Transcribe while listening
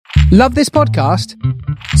Love this podcast?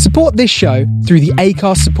 Support this show through the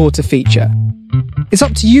Acast supporter feature. It's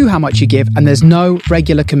up to you how much you give, and there's no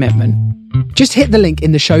regular commitment. Just hit the link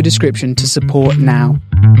in the show description to support now.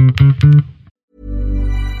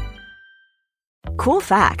 Cool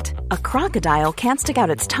fact, a crocodile can't stick out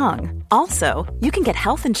its tongue. Also, you can get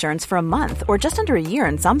health insurance for a month or just under a year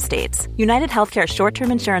in some states. United Healthcare short-term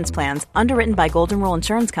insurance plans, underwritten by Golden Rule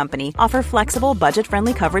Insurance Company, offer flexible,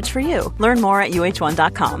 budget-friendly coverage for you. Learn more at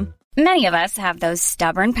uh1.com. Many of us have those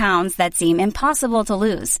stubborn pounds that seem impossible to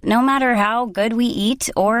lose, no matter how good we eat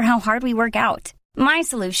or how hard we work out. My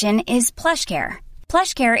solution is PlushCare.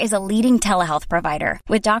 PlushCare is a leading telehealth provider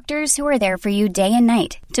with doctors who are there for you day and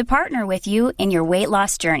night to partner with you in your weight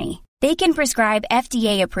loss journey. They can prescribe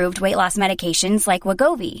FDA-approved weight loss medications like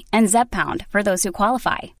Wegovy and Zepbound for those who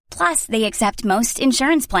qualify. Plus, they accept most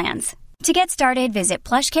insurance plans. To get started, visit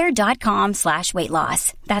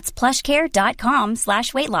plushcare.com/weightloss. That's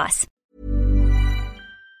plushcare.com/weightloss.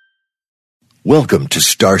 Welcome to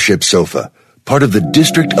Starship Sofa, part of the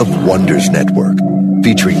District of Wonders network,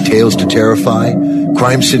 featuring Tales to Terrify,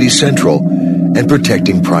 Crime City Central, and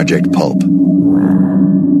Protecting Project Pulp.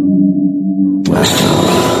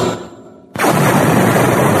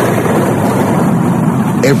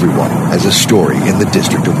 Everyone has a story in the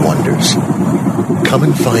District of Wonders. Come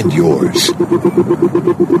and find yours.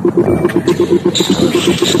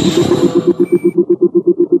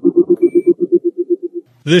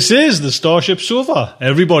 This is the Starship Sofa.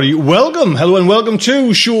 Everybody, welcome, hello and welcome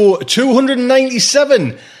to show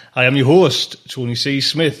 297. I am your host, Tony C.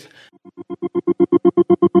 Smith.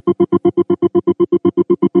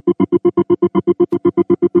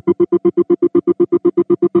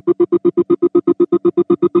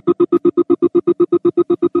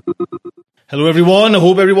 Hello everyone, I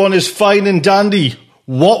hope everyone is fine and dandy.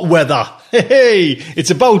 What weather? Hey,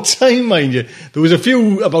 it's about time, mind you. There was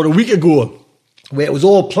about a week ago, where it was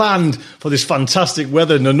all planned for this fantastic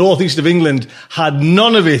weather, and the northeast of England had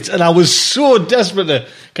none of it, and I was so desperate to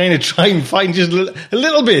kind of try and find just a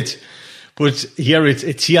little bit. But here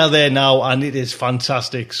it's here, there now, and it is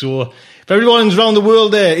fantastic. So if everyone around the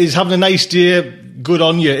world there is having a nice day, good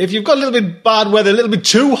on you. If you've got a little bit bad weather, a little bit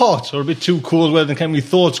too hot or a bit too cold weather, then can your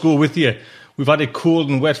thoughts go with you? We've had it cold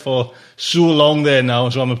and wet for so long there now,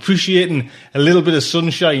 so I'm appreciating a little bit of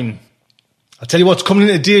sunshine. I'll tell you what's coming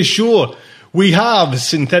in today's show. We have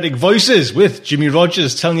Synthetic Voices with Jimmy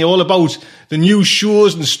Rogers telling you all about the new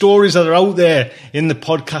shows and stories that are out there in the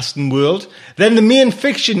podcasting world. Then the main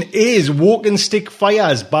fiction is Walking Stick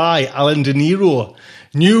Fires by Alan De Niro.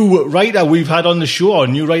 New writer we've had on the show,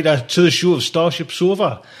 new writer to the show of Starship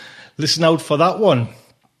Sofa. Listen out for that one.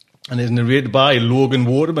 And it's narrated by Logan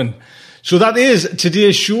Waterman. So that is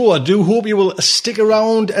today's show. I do hope you will stick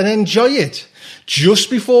around and enjoy it.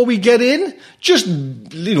 Just before we get in,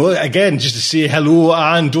 again, just to say hello,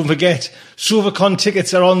 and don't forget, SofaCon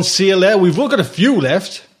tickets are on sale there. We've only got a few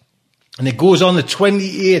left, and it goes on the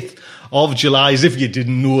 28th of July, as if you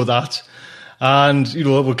didn't know that. And,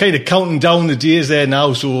 we're kind of counting down the days there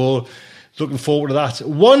now, so looking forward to that.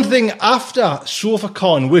 One thing after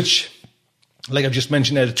SofaCon, which, like I've just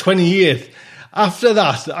mentioned there, the 28th, after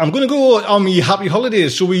that, I'm going to go on my happy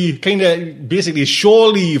holidays. So we kind of basically shore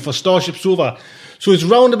leave for Starship Sofa. So it's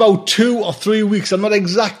round about 2 or 3 weeks. I'm not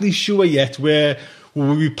exactly sure yet, where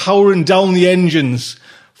we'll be powering down the engines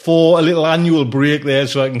for a little annual break there,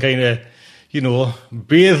 so I can kind of,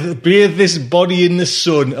 bathe this body in the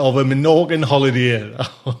sun of a Menorcan holiday.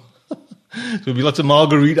 So there'll be lots of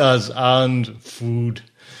margaritas and food.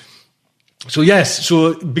 So yes,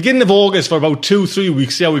 so beginning of August for about 2-3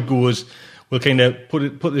 weeks, see how it goes. We'll kind of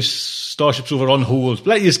put this Starship Sofa on hold. But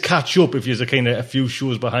let you just catch up if you're kind of a few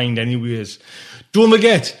shows behind anyways. Don't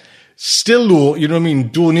forget, still though,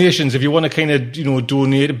 donations, if you want to kind of,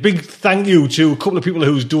 donate. A big thank you to a couple of people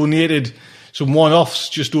who's donated some one-offs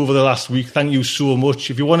just over the last week. Thank you so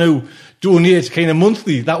much. If you want to donate kind of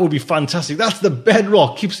monthly, that would be fantastic. That's the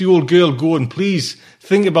bedrock, keeps the old girl going. Please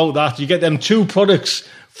think about that. You get them 2 products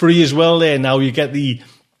free as well there now. You get the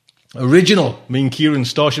original, me and Kieran,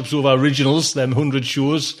 Starship Sofa Originals, them 100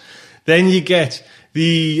 shows. Then you get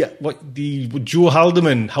the Joe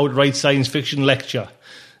Haldeman, How to Write Science Fiction lecture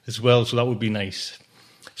as well, so that would be nice.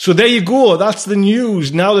 So there you go, that's the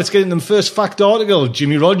news. Now let's get into the first fact article.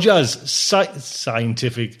 Jimmy Rogers,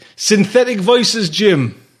 scientific. Synthetic Voices,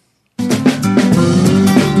 Jim.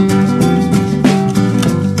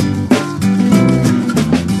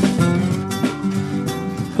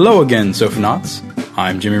 Hello again, Sofanauts.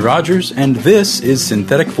 I'm Jimmy Rogers, and this is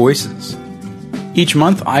Synthetic Voices. Each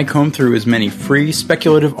month, I comb through as many free,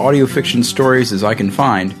 speculative audio fiction stories as I can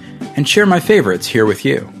find, and share my favorites here with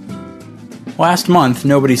you. Last month,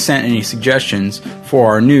 nobody sent any suggestions for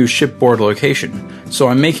our new shipboard location, so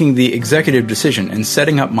I'm making the executive decision and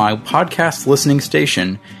setting up my podcast listening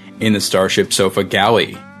station in the Starship Sofa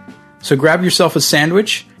galley. So grab yourself a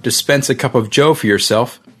sandwich, dispense a cup of joe for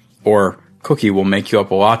yourself, or Cookie will make you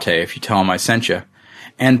up a latte if you tell him I sent you,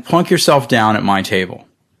 and plunk yourself down at my table.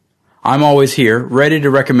 I'm always here, ready to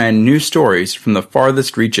recommend new stories from the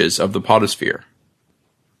farthest reaches of the podosphere.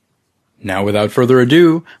 Now, without further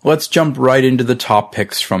ado, let's jump right into the top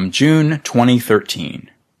picks from June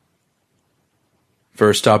 2013.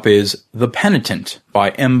 First up is The Penitent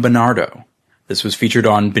by M. Bernardo. This was featured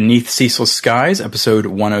on Beneath Ceaseless Skies, episode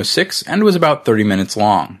 106, and was about 30 minutes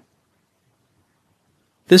long.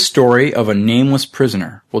 This story of a nameless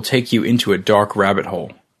prisoner will take you into a dark rabbit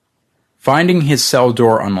hole. Finding his cell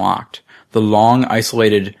door unlocked, the long,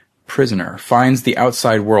 isolated prisoner finds the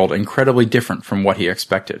outside world incredibly different from what he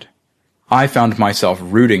expected. I found myself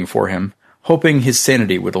rooting for him, hoping his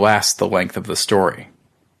sanity would last the length of the story.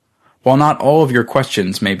 While not all of your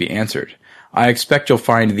questions may be answered, I expect you'll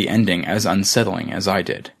find the ending as unsettling as I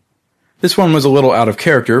did. This one was a little out of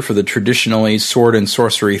character for the traditionally sword and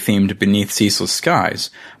sorcery themed Beneath Ceaseless Skies,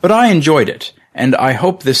 but I enjoyed it, and I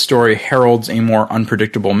hope this story heralds a more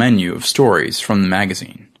unpredictable menu of stories from the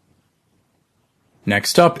magazine.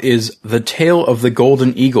 Next up is The Tale of the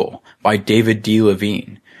Golden Eagle by David D.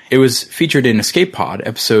 Levine. It was featured in Escape Pod,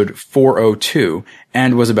 episode 402,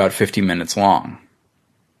 and was about 50 minutes long.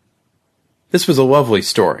 This was a lovely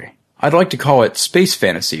story. I'd like to call it space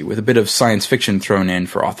fantasy with a bit of science fiction thrown in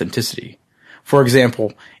for authenticity. For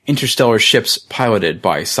example, interstellar ships piloted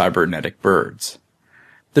by cybernetic birds.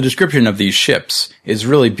 The description of these ships is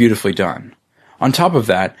really beautifully done. On top of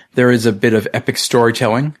that, there is a bit of epic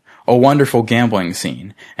storytelling, a wonderful gambling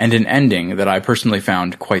scene, and an ending that I personally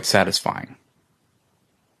found quite satisfying.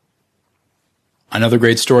 Another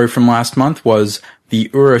great story from last month was The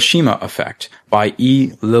Urashima Effect by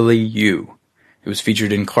E. Lily Yu. It was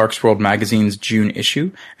featured in Clarkesworld magazine's June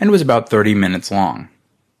issue and was about 30 minutes long.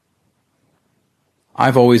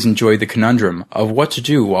 I've always enjoyed the conundrum of what to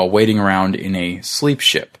do while waiting around in a sleep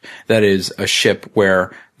ship, that is, a ship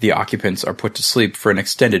where the occupants are put to sleep for an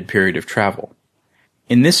extended period of travel.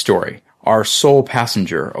 In this story, our sole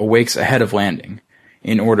passenger awakes ahead of landing,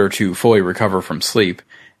 in order to fully recover from sleep,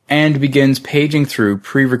 and begins paging through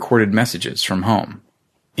pre-recorded messages from home.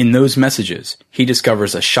 In those messages, he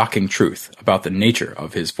discovers a shocking truth about the nature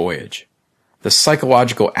of his voyage. The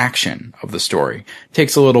psychological action of the story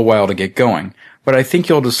takes a little while to get going, but I think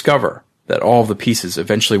you'll discover that all of the pieces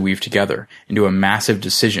eventually weave together into a massive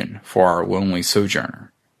decision for our lonely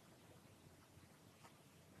sojourner.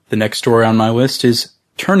 The next story on my list is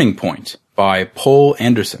Turning Point by Poul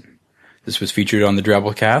Anderson. This was featured on the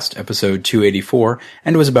Drabblecast, episode 284,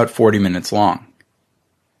 and was about 40 minutes long.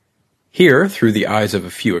 Here, through the eyes of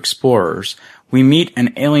a few explorers, we meet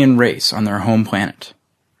an alien race on their home planet.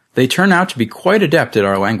 They turn out to be quite adept at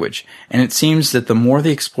our language, and it seems that the more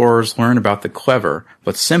the explorers learn about the clever,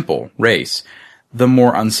 but simple, race, the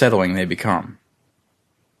more unsettling they become.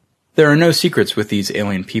 There are no secrets with these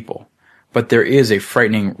alien people, but there is a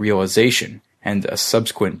frightening realization and a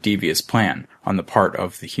subsequent devious plan on the part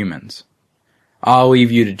of the humans. I'll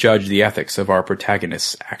leave you to judge the ethics of our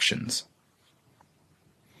protagonists' actions.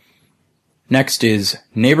 Next is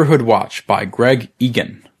Neighborhood Watch by Greg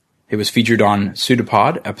Egan. It was featured on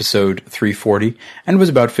Pseudopod, episode 340, and was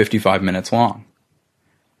about 55 minutes long.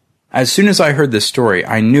 As soon as I heard this story,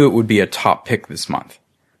 I knew it would be a top pick this month.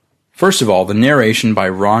 First of all, the narration by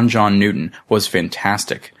Ron John Newton was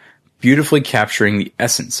fantastic, beautifully capturing the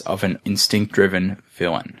essence of an instinct-driven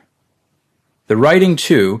villain. The writing,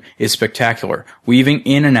 too, is spectacular, weaving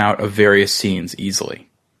in and out of various scenes easily.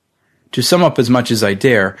 To sum up as much as I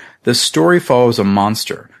dare, the story follows a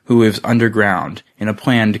monster who lives underground in a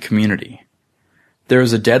planned community. There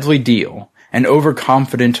is a deadly deal, an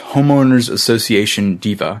overconfident homeowners association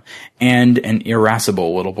diva, and an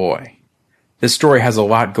irascible little boy. This story has a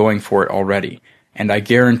lot going for it already, and I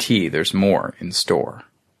guarantee there's more in store.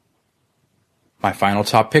 My final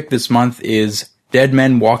top pick this month is Dead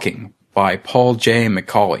Men Walking by Paul J.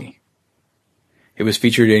 McCauley. It was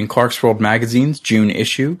featured in Clarkesworld magazine's June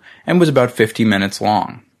issue and was about 50 minutes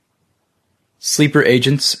long. Sleeper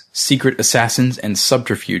agents, secret assassins, and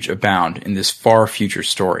subterfuge abound in this far future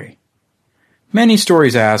story. Many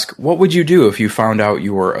stories ask, what would you do if you found out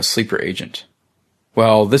you were a sleeper agent?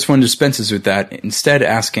 Well, this one dispenses with that, instead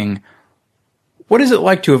asking, what is it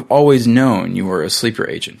like to have always known you were a sleeper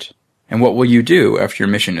agent? And what will you do after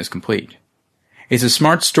your mission is complete? It's a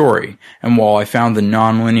smart story, and while I found the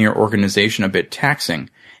non-linear organization a bit taxing,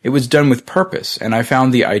 It was done with purpose, and I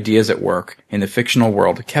found the ideas at work in the fictional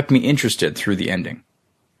world kept me interested through the ending.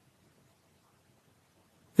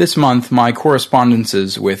 This month, my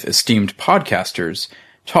correspondences with esteemed podcasters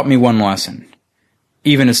taught me one lesson.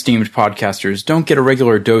 Even esteemed podcasters don't get a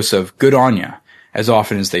regular dose of good on ya as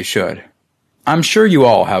often as they should. I'm sure you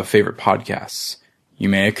all have favorite podcasts. You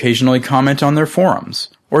may occasionally comment on their forums,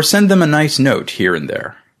 or send them a nice note here and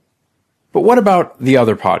there. But what about the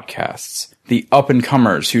other podcasts, the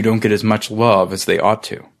up-and-comers who don't get as much love as they ought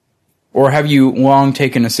to? Or have you long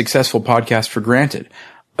taken a successful podcast for granted,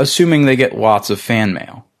 assuming they get lots of fan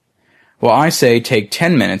mail? Well, I say take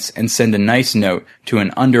 10 minutes and send a nice note to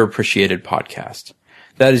an underappreciated podcast.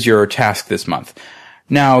 That is your task this month.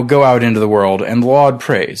 Now go out into the world and laud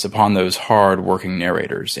praise upon those hard-working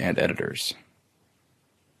narrators and editors.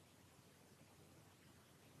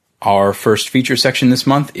 Our first feature section this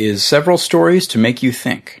month is several stories to make you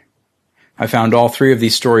think. I found all 3 of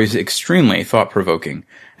these stories extremely thought-provoking,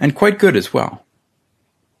 and quite good as well.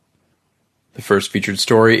 The first featured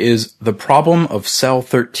story is The Problem of Cell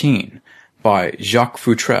 13 by Jacques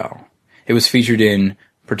Futrelle. It was featured in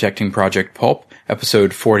Protecting Project Pulp,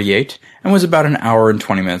 episode 48, and was about an hour and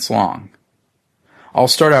 20 minutes long. I'll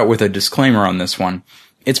start out with a disclaimer on this one.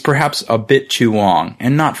 It's perhaps a bit too long,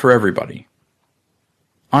 and not for everybody.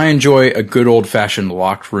 I enjoy a good old-fashioned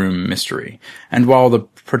locked room mystery, and while the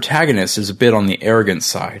protagonist is a bit on the arrogant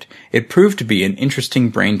side, it proved to be an interesting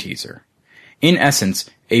brain teaser. In essence,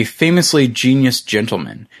 a famously genius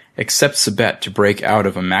gentleman accepts a bet to break out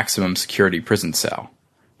of a maximum security prison cell.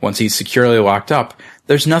 Once he's securely locked up,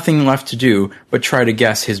 there's nothing left to do but try to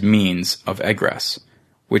guess his means of egress,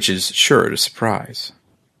 which is sure to surprise.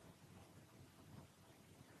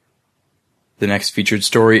 The next featured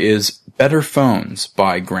story is Better Phones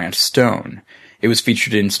by Grant Stone. It was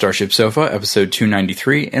featured in Starship Sofa, episode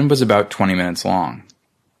 293, and was about 20 minutes long.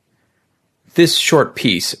 This short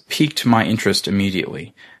piece piqued my interest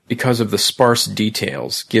immediately because of the sparse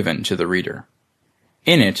details given to the reader.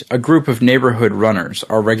 In it, a group of neighborhood runners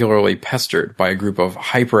are regularly pestered by a group of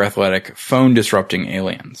hyper-athletic, phone-disrupting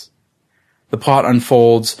aliens. The plot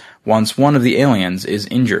unfolds once one of the aliens is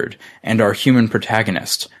injured, and our human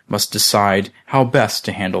protagonist must decide how best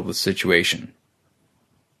to handle the situation.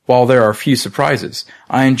 While there are few surprises,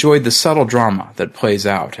 I enjoyed the subtle drama that plays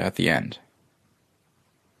out at the end.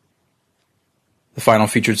 The final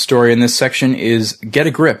featured story in this section is Get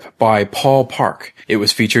a Grip by Paul Park. It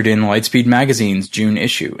was featured in Lightspeed Magazine's June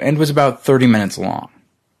issue and was about 30 minutes long.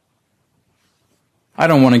 I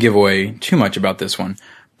don't want to give away too much about this one,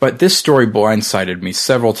 but this story blindsided me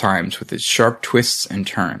several times with its sharp twists and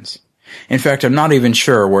turns. In fact, I'm not even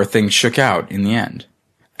sure where things shook out in the end.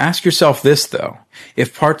 Ask yourself this, though.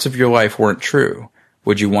 If parts of your life weren't true,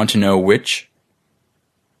 would you want to know which?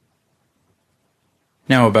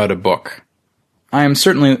 Now about a book. I am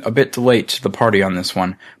certainly a bit late to the party on this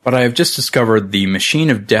one, but I have just discovered the Machine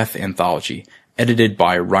of Death anthology, edited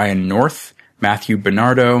by Ryan North, Matthew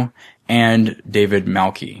Bernardo, and David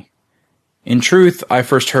Malky. In truth, I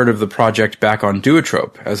first heard of the project back on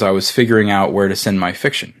Duotrope as I was figuring out where to send my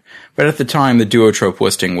fiction, but at the time the Duotrope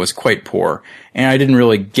listing was quite poor, and I didn't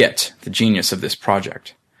really get the genius of this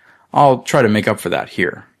project. I'll try to make up for that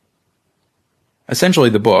here. Essentially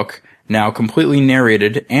the book, now completely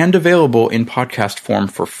narrated and available in podcast form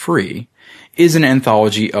for free, is an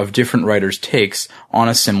anthology of different writers' takes on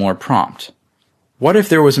a similar prompt. What if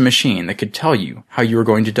there was a machine that could tell you how you were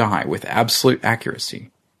going to die with absolute accuracy?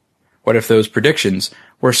 What if those predictions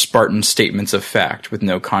were Spartan statements of fact with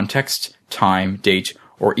no context, time, date,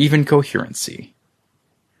 or even coherency?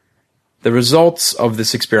 The results of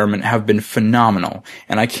this experiment have been phenomenal,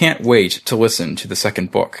 and I can't wait to listen to the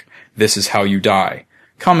second book, This Is How You Die,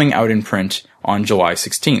 coming out in print on July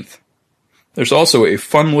 16th. There's also a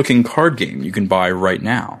fun-looking card game you can buy right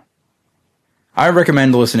now. I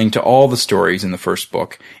recommend listening to all the stories in the first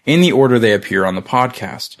book in the order they appear on the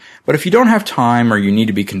podcast, but if you don't have time or you need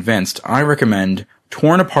to be convinced, I recommend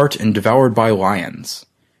Torn Apart and Devoured by Lions.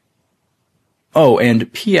 Oh,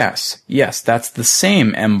 and P.S. Yes, that's the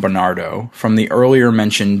same M. Bernardo from the earlier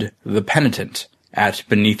mentioned The Penitent at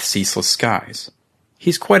Beneath Ceaseless Skies.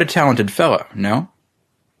 He's quite a talented fellow, no?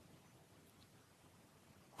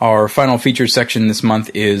 Our final feature section this month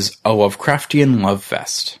is A Lovecraftian Love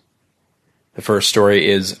Fest. The first story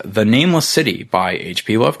is The Nameless City by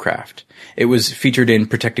H.P. Lovecraft. It was featured in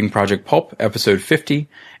Protecting Project Pulp, episode 50,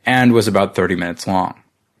 and was about 30 minutes long.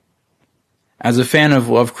 As a fan of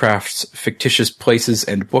Lovecraft's fictitious places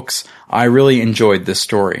and books, I really enjoyed this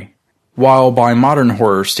story. While by modern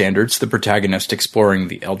horror standards the protagonist exploring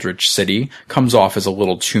the Eldritch City comes off as a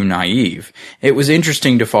little too naive, it was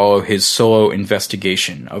interesting to follow his solo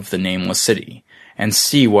investigation of the nameless city and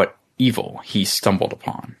see what evil he stumbled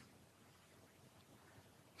upon.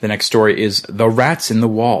 The next story is The Rats in the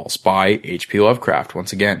Walls by H.P. Lovecraft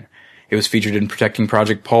once again. It was featured in Protecting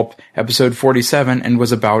Project Pulp, episode 47, and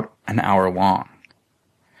was about an hour long.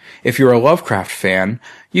 If you're a Lovecraft fan,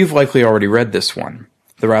 you've likely already read this one,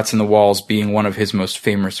 The Rats in the Walls being one of his most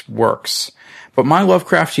famous works. But my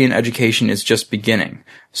Lovecraftian education is just beginning,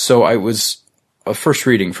 so it was a first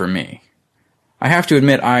reading for me. I have to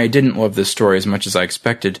admit I didn't love this story as much as I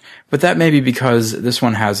expected, but that may be because this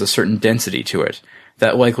one has a certain density to it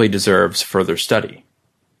that likely deserves further study.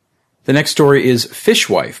 The next story is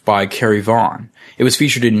Fishwife by Carrie Vaughn. It was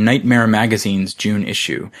featured in Nightmare Magazine's June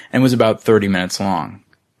issue and was about 30 minutes long.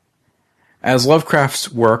 As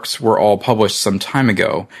Lovecraft's works were all published some time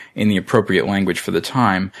ago, in the appropriate language for the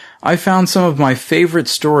time, I found some of my favorite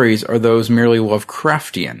stories are those merely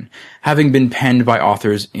Lovecraftian, having been penned by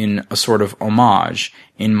authors in a sort of homage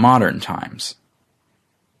in modern times.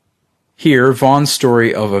 Here, Vaughn's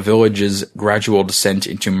story of a village's gradual descent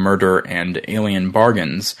into murder and alien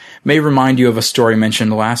bargains may remind you of a story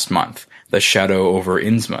mentioned last month, The Shadow over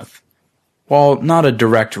Innsmouth. While not a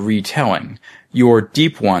direct retelling, your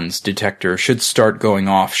Deep Ones detector should start going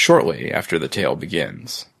off shortly after the tale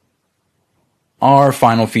begins. Our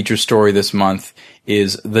final feature story this month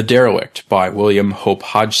is The Derelict by William Hope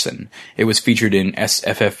Hodgson. It was featured in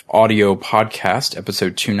SFF Audio Podcast,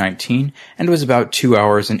 episode 219, and was about 2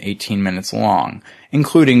 hours and 18 minutes long,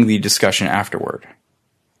 including the discussion afterward.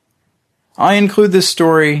 I include this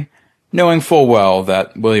story knowing full well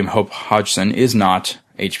that William Hope Hodgson is not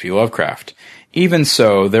H.P. Lovecraft. Even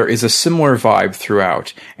so, there is a similar vibe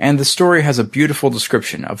throughout, and the story has a beautiful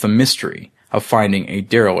description of the mystery of finding a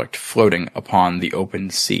derelict floating upon the open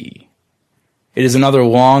sea. It is another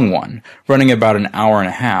long one, running about an hour and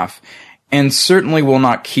a half, and certainly will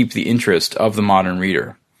not keep the interest of the modern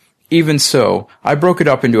reader. Even so, I broke it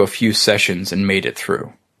up into a few sessions and made it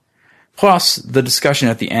through. Plus, the discussion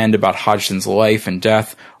at the end about Hodgson's life and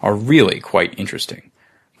death are really quite interesting.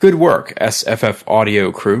 Good work, SFF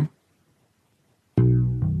Audio crew.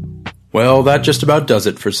 Well, that just about does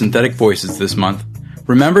it for Synthetic Voices this month.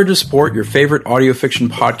 Remember to support your favorite audio fiction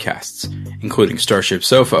podcasts, including Starship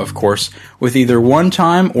Sofa, of course, with either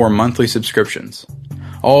one-time or monthly subscriptions.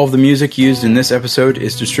 All of the music used in this episode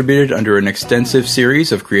is distributed under an extensive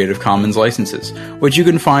series of Creative Commons licenses, which you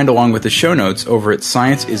can find along with the show notes over at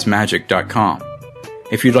scienceismagic.com.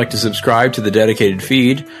 If you'd like to subscribe to the dedicated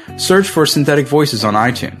feed, search for Synthetic Voices on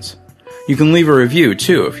iTunes. You can leave a review,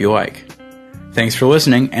 too, if you like. Thanks for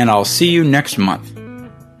listening, and I'll see you next month.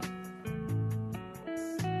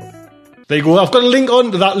 There you go. I've got a link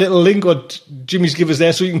on to that little link what Jimmy's given us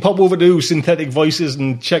there, so you can pop over to Synthetic Voices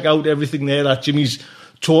and check out everything there that Jimmy's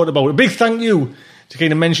taught about. A big thank you to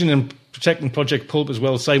kind of mention and Protecting Project Pulp as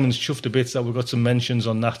well. Simon's chuffed a bit that we've got some mentions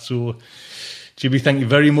on that. So, Jimmy, thank you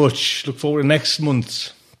very much. Look forward to next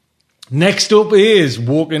month. Next up is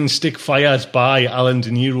Walking Stick Fires by Alan De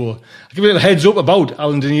Niro. I'll give you a little heads up about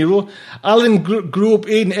Alan De Niro. Alan grew up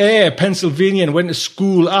in Ayr, Pennsylvania, and went to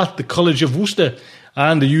school at the College of Worcester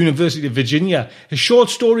and the University of Virginia. His short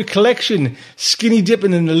story collection, Skinny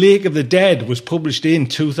Dipping in the Lake of the Dead, was published in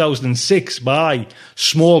 2006 by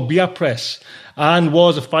Small Beer Press and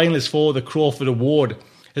was a finalist for the Crawford Award.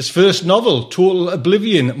 His first novel, Total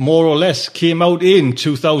Oblivion, more or less, came out in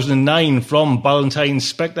 2009 from Ballantine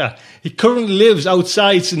Spectre. He currently lives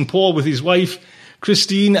outside St. Paul with his wife,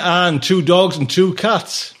 Christine, and 2 dogs and 2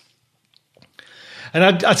 cats. And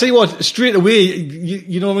I tell you what, straight away,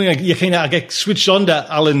 you know what I mean? You kind of get switched on to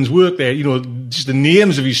Alan's work there. You know, just the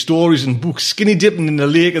names of his stories and books. Skinny Dipping in the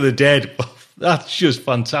Lake of the Dead. That's just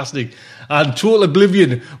fantastic. And Total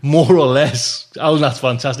Oblivion, more or less. Alan, that's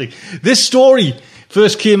fantastic. This story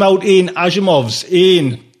first came out in Asimov's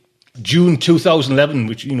in June 2011,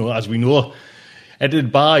 which, you know, as we know,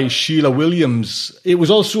 edited by Sheila Williams. It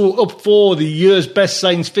was also up for the year's Best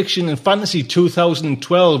Science Fiction and Fantasy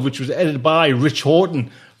 2012, which was edited by Rich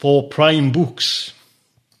Horton for Prime Books.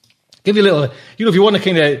 Give you a little, you know, if you want to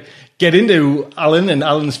kind of get into Alan and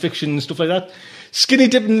Alan's fiction and stuff like that. Skinny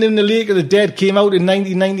Dipping in the Lake of the Dead came out in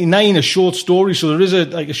 1999, a short story, so there is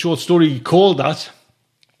a short story called that.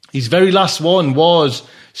 His very last one was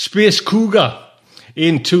Space Cougar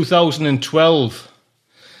in 2012.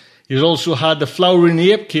 He's also had The Flowering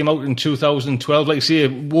Ape, came out in 2012. Like I say,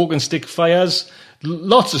 Walking Stick Fires.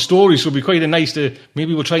 Lots of stories, so it'll be quite nice to...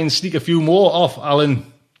 Maybe we'll try and sneak a few more off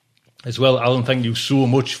Alan as well. Alan, thank you so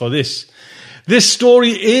much for this. This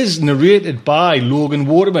story is narrated by Logan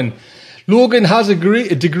Waterman. Logan has a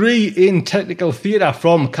degree in technical theatre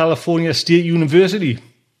from California State University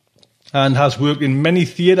and has worked in many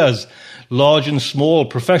theatres, large and small,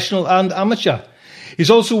 professional and amateur. He's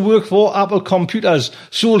also worked for Apple Computers,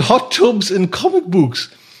 sold hot tubs and comic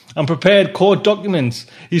books, and prepared court documents.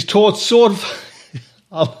 He's taught sword...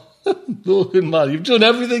 Logan, man, you've done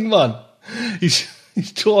everything, man. He's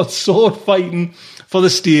taught sword fighting for the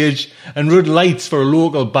stage and run lights for a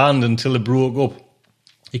local band until it broke up.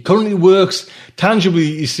 He currently works tangibly,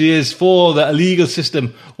 he says, for the illegal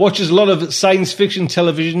system, watches a lot of science fiction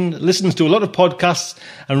television, listens to a lot of podcasts,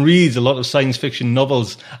 and reads a lot of science fiction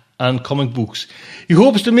novels and comic books. He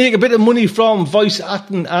hopes to make a bit of money from voice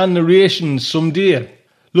acting and narration someday.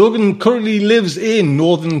 Logan currently lives in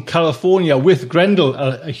Northern California with Grendel,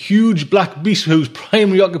 a huge black beast whose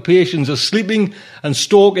primary occupations are sleeping and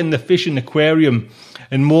stalking the fish in the aquarium,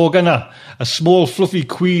 and Morgana, a small fluffy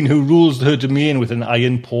queen who rules her domain with an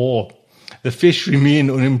iron paw. The fish remain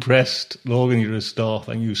unimpressed. Logan, you're a star.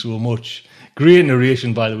 Thank you so much. Great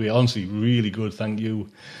narration, by the way. Honestly, really good. Thank you.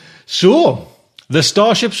 So, the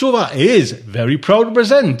Starship Sofa is very proud to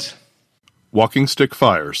present Walking Stick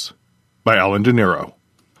Fires by Alan De Niro.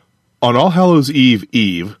 On All Hallows'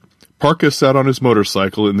 Eve, Parkas sat on his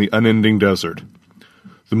motorcycle in the unending desert.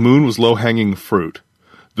 The moon was low-hanging fruit.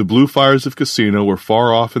 The blue fires of Casino were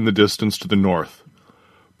far off in the distance to the north.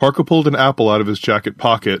 Parka pulled an apple out of his jacket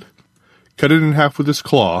pocket, cut it in half with his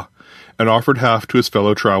claw, and offered half to his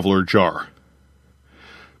fellow traveler, Jar.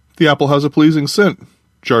 "The apple has a pleasing scent,"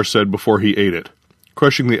 Jar said before he ate it,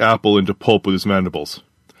 crushing the apple into pulp with his mandibles.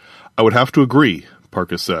 "I would have to agree,"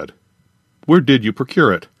 Parkas said. "Where did you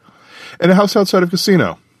procure it?" "In a house outside of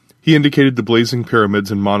Casino." He indicated the blazing pyramids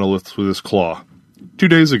and monoliths with his claw. 2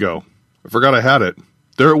 days ago. I forgot I had it.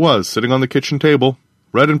 There it was, sitting on the kitchen table,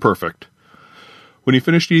 red and perfect. When he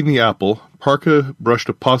finished eating the apple, Parka brushed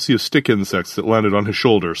a posse of stick insects that landed on his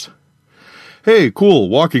shoulders. "Hey, cool,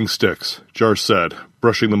 walking sticks," Jar said,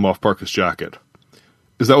 brushing them off Parka's jacket.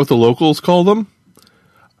 "Is that what the locals call them?"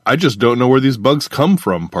 "I just don't know where these bugs come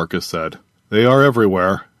from," Parka said. "They are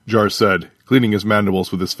everywhere," Jar said, cleaning his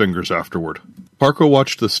mandibles with his fingers afterward. Parka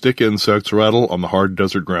watched the stick insects rattle on the hard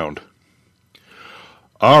desert ground.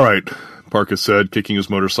 "All right," Parka said, kicking his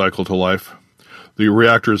motorcycle to life. The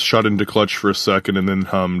reactors shot into clutch for a second and then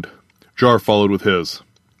hummed. Jar followed with his.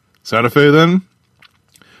 "Santa Fe, then?"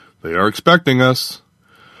 "They are expecting us."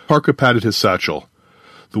 Parka patted his satchel,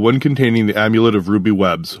 the one containing the amulet of ruby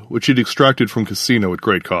webs, which he'd extracted from Casino at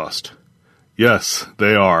great cost. "Yes,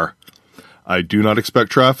 they are. I do not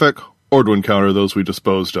expect traffic, or to encounter those we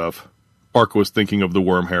disposed of." Parka was thinking of the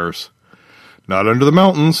worm hairs. "Not under the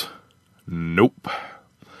mountains." "Nope."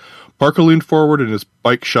 Parka leaned forward and his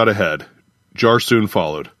bike shot ahead. Jar soon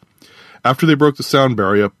followed. After they broke the sound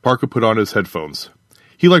barrier, Parka put on his headphones.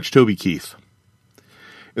 He liked Toby Keith.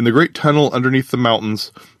 In the great tunnel underneath the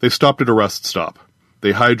mountains, they stopped at a rest stop.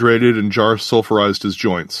 They hydrated and Jar sulfurized his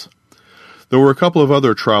joints. There were a couple of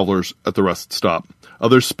other travelers at the rest stop.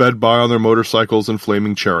 Others sped by on their motorcycles and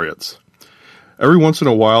flaming chariots. Every once in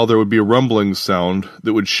a while there would be a rumbling sound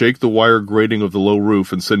that would shake the wire grating of the low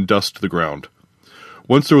roof and send dust to the ground.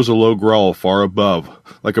 Once there was a low growl far above,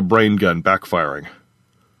 like a brain gun backfiring.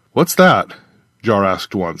 "What's that?" Jar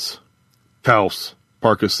asked once. "Taos,"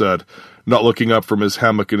 Parka said, not looking up from his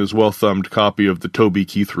hammock in his well-thumbed copy of the Toby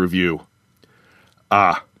Keith Review.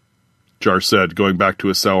 "Ah," Jar said, going back to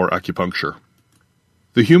his sour acupuncture.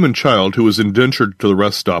 The human child who was indentured to the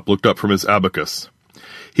rest stop looked up from his abacus.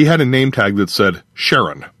 He had a name tag that said,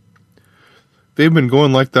 Sharon. "They've been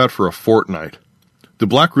going like that for a fortnight. The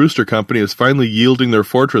Black Rooster Company is finally yielding their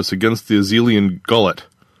fortress against the Azelian Gullet."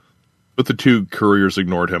 But the two couriers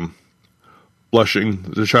ignored him. Blushing,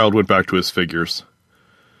 the child went back to his figures.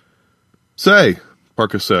 "Say,"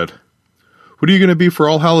 Parka said, "what are you going to be for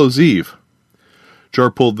All Hallows' Eve?" Jar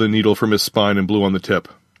pulled the needle from his spine and blew on the tip.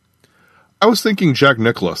 "I was thinking Jack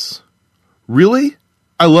Nicklaus." "Really?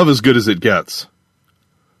 I love As Good as It Gets."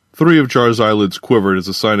 3 of Jar's eyelids quivered as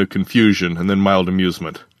a sign of confusion and then mild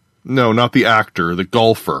amusement. "No, not the actor, the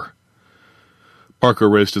golfer." Parka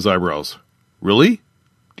raised his eyebrows. "Really?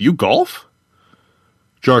 Do you golf?"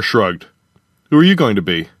 Jar shrugged. "Who are you going to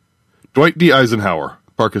be?" "Dwight D. Eisenhower,"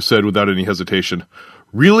 Parka said without any hesitation.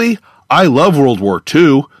 "Really? I love World War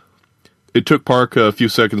II." It took Parka a few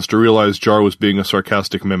seconds to realize Jar was being a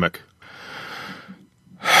sarcastic mimic.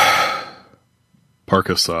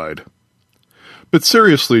 Parka sighed. "But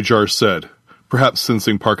seriously," Jar said, perhaps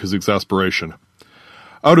sensing Parka's exasperation.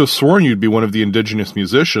 "I would have sworn you'd be one of the indigenous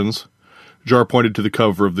musicians." Jar pointed to the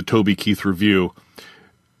cover of the Toby Keith Review,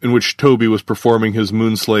 in which Toby was performing his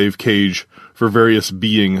Moonslave cage for various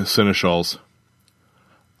being seneschals.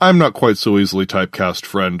 I'm not quite so easily typecast,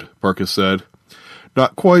 friend, Parkas said.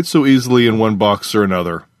 Not quite so easily in one box or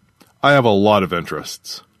another. I have a lot of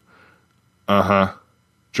interests. Uh-huh,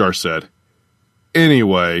 Jar said.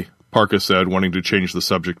 Anyway, Parkas said, wanting to change the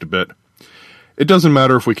subject a bit. It doesn't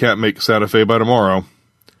matter if we can't make Santa Fe by tomorrow.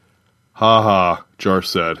 Ha ha, Jar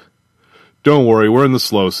said. Don't worry, we're in the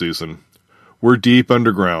slow season. We're deep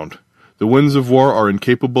underground. The winds of war are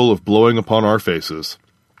incapable of blowing upon our faces.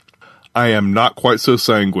 I am not quite so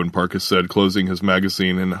sanguine, Parkas said, closing his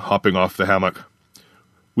magazine and hopping off the hammock.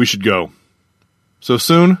 We should go. So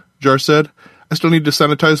soon? Jar said. I still need to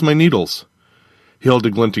sanitize my needles. He held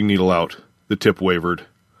a glinting needle out. The tip wavered.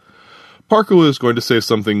 Parker was going to say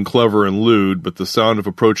something clever and lewd, but the sound of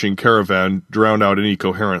approaching caravan drowned out any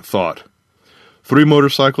coherent thought. 3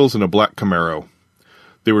 motorcycles and a black Camaro.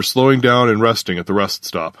 They were slowing down and resting at the rest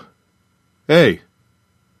stop. Hey!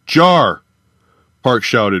 Jar! Park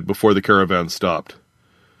shouted before the caravan stopped.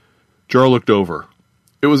 Jar looked over.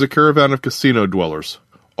 It was a caravan of casino dwellers,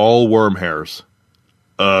 all worm hairs.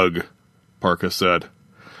 Ugh, Parka said.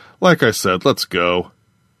 Like I said, let's go.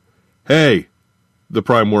 Hey, the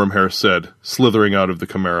prime worm hair said, slithering out of the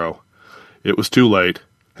Camaro. It was too late.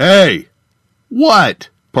 Hey! What?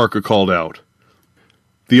 Parka called out.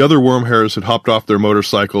 The other worm hairs had hopped off their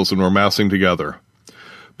motorcycles and were massing together.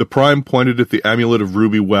 The prime pointed at the amulet of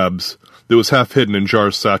ruby webs that was half hidden in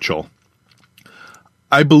Jar's satchel.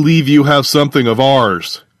 I believe you have something of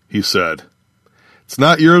ours, he said. It's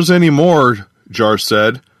not yours anymore, Jar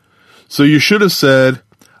said. So you should have said,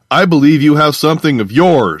 I believe you have something of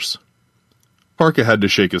yours. Parka had to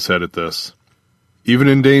shake his head at this. Even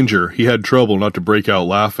in danger, he had trouble not to break out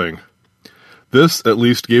laughing. This, at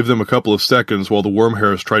least, gave them a couple of seconds while the worm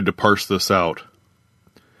hairs tried to parse this out.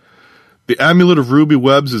 The amulet of ruby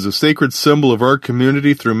webs is a sacred symbol of our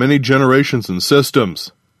community through many generations and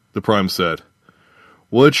systems, the prime said.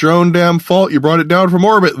 Well, it's your own damn fault you brought it down from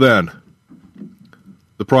orbit, then.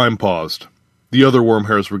 The prime paused. The other worm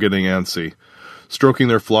hairs were getting antsy, stroking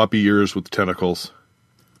their floppy ears with tentacles.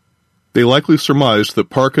 They likely surmised that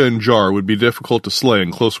Parka and Jar would be difficult to slay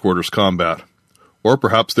in close-quarters combat. Or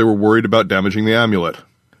perhaps they were worried about damaging the amulet.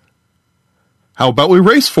 How about we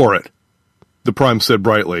race for it? The prime said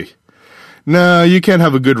brightly. Nah, you can't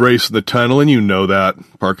have a good race in the tunnel, and you know that,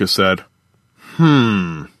 Parka said.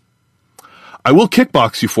 I will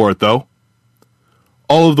kickbox you for it, though.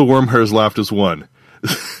 All of the worm hairs laughed as one.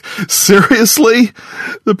 Seriously?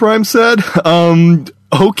 The prime said.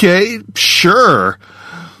 Okay, sure.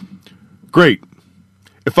 Great.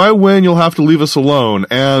 If I win, you'll have to leave us alone,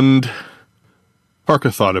 and...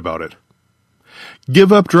 Parka thought about it.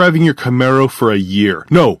 Give up driving your Camaro for a year.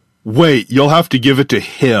 No, wait, you'll have to give it to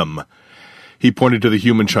him. He pointed to the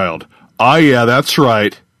human child. Ah, yeah, that's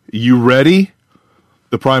right. You ready?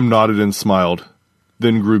 The prime nodded and smiled,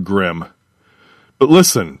 then grew grim. But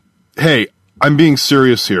listen, hey, I'm being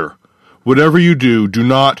serious here. Whatever you do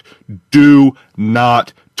not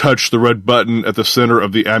touch the red button at the center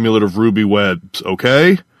of the amulet of ruby webs,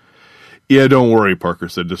 okay? Yeah, don't worry, Parker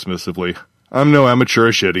said dismissively. I'm no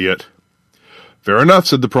amateurish idiot. Fair enough,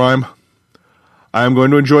 said the prime. I am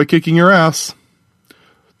going to enjoy kicking your ass.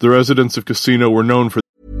 The residents of Casino were known for...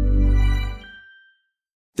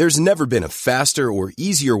 There's never been a faster or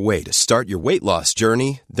easier way to start your weight loss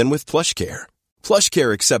journey than with PlushCare.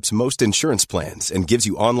 PlushCare accepts most insurance plans and gives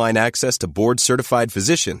you online access to board-certified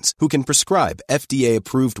physicians who can prescribe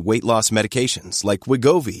FDA-approved weight loss medications like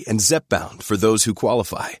Wegovy and Zepbound for those who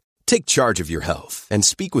qualify. Take charge of your health and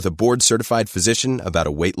speak with a board-certified physician about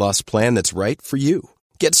a weight loss plan that's right for you.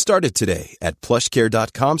 Get started today at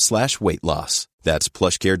plushcare.com/weightloss. That's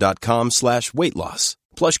plushcare.com/weightloss.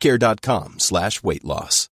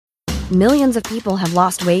 plushcare.com/weightloss. Millions of people have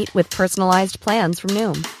lost weight with personalized plans from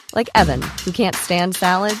Noom. Like Evan, who can't stand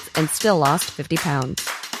salads and still lost 50 pounds.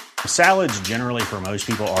 Salads generally for most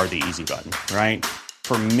people are the easy button, right?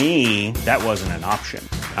 For me, that wasn't an option.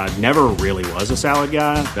 I never really was a salad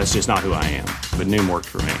guy. That's just not who I am. But Noom worked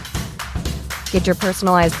for me. Get your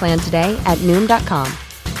personalized plan today at Noom.com.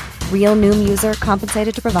 Real Noom user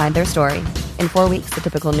compensated to provide their story. In 4 weeks, the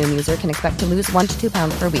typical Noom user can expect to lose 1 to 2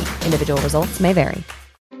 pounds per week. Individual results may vary.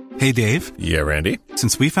 Hey, Dave. Yeah, Randy.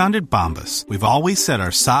 Since we founded Bombas, we've always said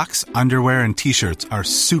our socks, underwear, and T-shirts are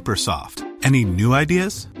super soft. Any new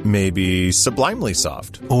ideas? Maybe sublimely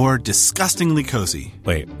soft. Or disgustingly cozy.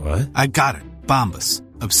 Wait, what? I got it. Bombas.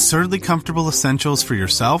 Absurdly comfortable essentials for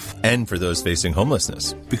yourself and for those facing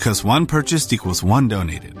homelessness. Because one purchased equals one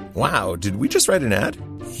donated. Wow, did we just write an ad?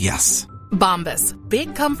 Yes. Bombas.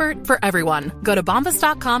 Big comfort for everyone. Go to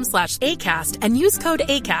bombas.com/ACAST and use code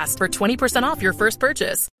ACAST for 20% off your first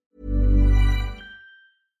purchase.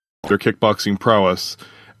 Their kickboxing prowess,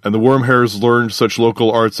 and the worm hares learned such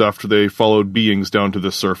local arts after they followed beings down to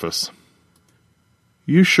the surface.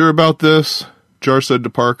 You sure about this? Jar said to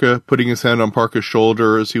Parka, putting his hand on Parka's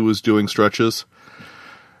shoulder as he was doing stretches.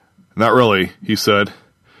 Not really, he said,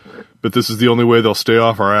 but this is the only way they'll stay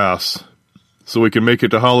off our ass, so we can make it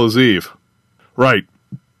to Hallows Eve. Right.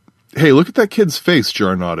 Hey, look at that kid's face,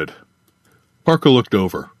 Jar nodded. Parka looked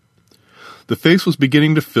over. The face was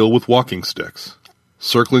beginning to fill with walking sticks,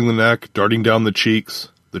 circling the neck, darting down the cheeks.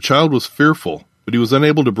 The child was fearful, but he was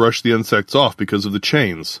unable to brush the insects off because of the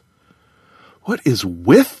chains. What is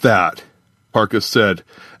with that? Parka said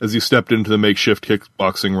as he stepped into the makeshift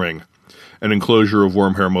kickboxing ring, an enclosure of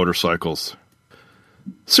worm hair motorcycles.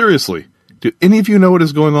 Seriously, do any of you know what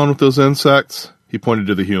is going on with those insects? He pointed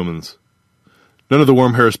to the humans. None of the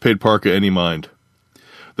worm hairs paid Parka any mind.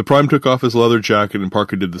 The Prime took off his leather jacket and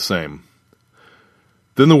Parka did the same.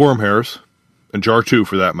 Then the worm hairs, and Jar too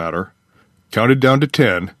for that matter, counted down to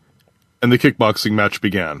 10, and the kickboxing match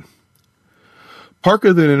began.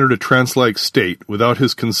 Parka then entered a trance-like state without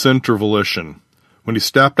his consent or volition. When he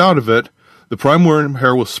snapped out of it, the Prime worm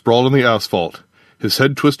hair was sprawled on the asphalt, his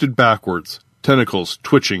head twisted backwards, tentacles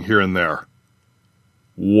twitching here and there.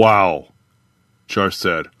 Wow, Jar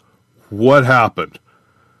said. What happened?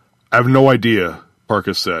 I have no idea,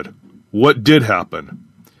 Parka said. What did happen?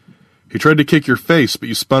 He tried to kick your face, but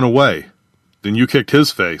you spun away. Then you kicked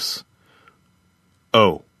his face.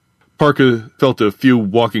 Oh. Parka felt a few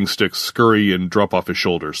walking sticks scurry and drop off his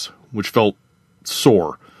shoulders, which felt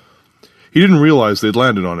sore. He didn't realize they'd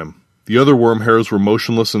landed on him. The other worm hairs were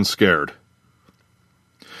motionless and scared.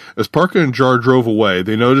 As Parka and Jar drove away,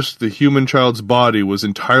 they noticed the human child's body was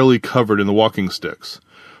entirely covered in the walking sticks.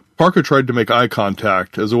 Parka tried to make eye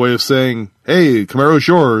contact as a way of saying, "Hey, Camaro's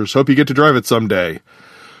yours, hope you get to drive it someday."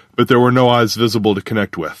 But there were no eyes visible to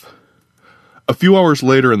connect with. A few hours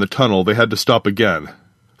later in the tunnel, they had to stop again.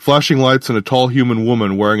 Flashing lights and a tall human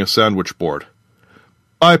woman wearing a sandwich board.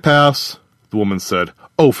 "Bypass," the woman said.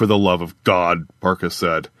 "Oh, for the love of God," Parka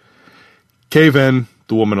said. "Cave in,"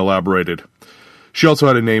 the woman elaborated. She also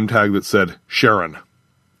had a name tag that said Sharon.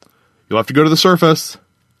 "You'll have to go to the surface."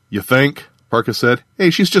 "You think?" Parka said. "Hey,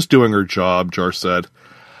 she's just doing her job," Jar said.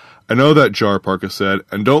 "I know that, Jar," Parka said,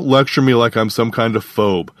 "and don't lecture me like I'm some kind of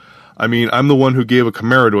phobe. I mean, I'm the one who gave a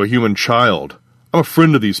chimera to a human child. I'm a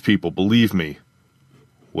friend of these people, believe me."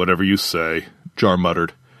 "Whatever you say," Jar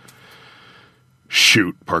muttered.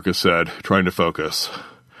 "Shoot," Parka said, trying to focus.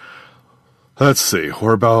 "Let's see,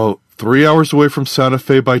 we're about 3 hours away from Santa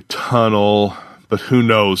Fe by tunnel, but who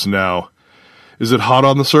knows now. Is it hot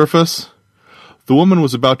on the surface?" The woman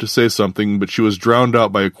was about to say something, but she was drowned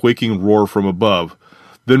out by a quaking roar from above,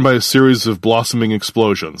 then by a series of blossoming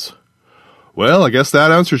explosions. "Well, I guess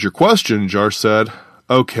that answers your question," Jar said.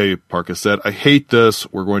 "Okay," Parka said, "I hate this.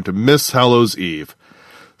 We're going to miss Hallows Eve."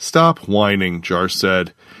 "Stop whining," Jar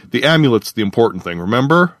said. "The amulet's the important thing,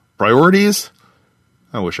 remember? Priorities?"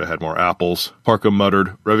 "I wish I had more apples," Parka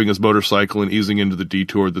muttered, revving his motorcycle and easing into the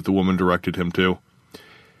detour that the woman directed him to.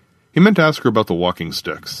 He meant to ask her about the walking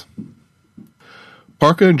sticks.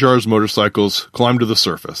 Parka and Jar's motorcycles climbed to the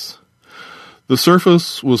surface. The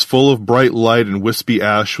surface was full of bright light and wispy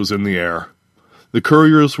ash was in the air. The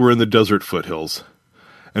couriers were in the desert foothills.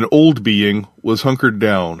 An old being was hunkered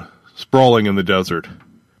down, sprawling in the desert.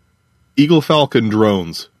 Eagle Falcon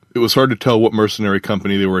drones, it was hard to tell what mercenary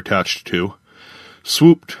company they were attached to,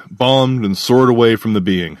 swooped, bombed, and soared away from the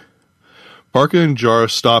being. Parka and Jar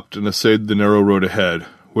stopped and essayed the narrow road ahead,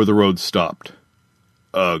 where the road stopped.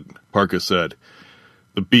 "Ugh," Parka said.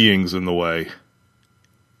 "The being's in the way."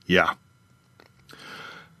 "Yeah."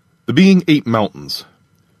 The being ate mountains.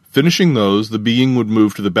 Finishing those, the being would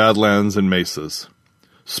move to the Badlands and mesas.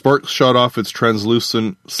 Sparks shot off its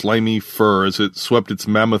translucent, slimy fur as it swept its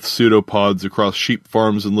mammoth pseudopods across sheep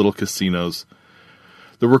farms and little casinos.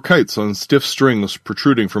 There were kites on stiff strings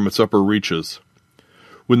protruding from its upper reaches.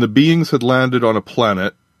 When the beings had landed on a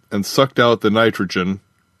planet and sucked out the nitrogen,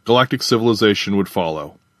 galactic civilization would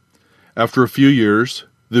follow. After a few years,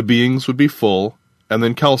 the beings would be full and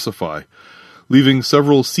then calcify, leaving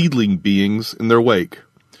several seedling beings in their wake,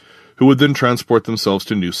 who would then transport themselves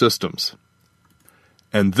to new systems.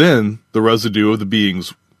 And then the residue of the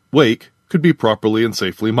being's wake could be properly and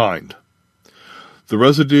safely mined. The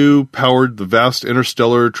residue powered the vast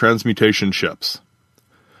interstellar transmutation ships.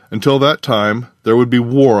 Until that time, there would be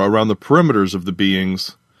war around the perimeters of the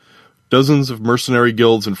beings, dozens of mercenary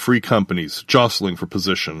guilds and free companies jostling for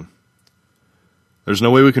position. "There's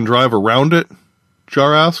no way we can drive around it?"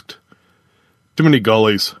 Jar asked. "Too many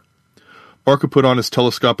gullies." Parka put on his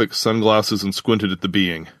telescopic sunglasses and squinted at the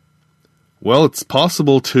being. "Well, it's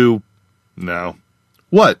possible to..." "No."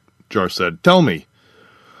 "What?" Jar said. "Tell me."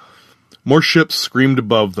 More ships screamed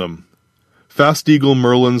above them. Fast Eagle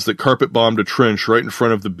Merlins that carpet-bombed a trench right in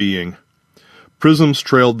front of the being. Prisms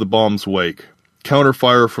trailed the bomb's wake.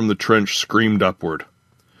 Counterfire from the trench screamed upward.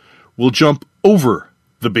 "We'll jump over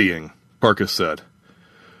the being," Parka said.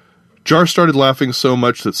 Jar started laughing so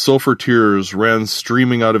much that sulfur tears ran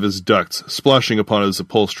streaming out of his ducts, splashing upon his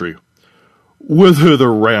upholstery. "Wither the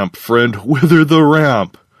ramp, friend, wither the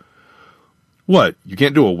ramp." "What, you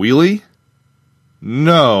can't do a wheelie?"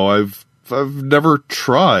 "No, I've never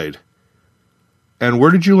tried." "And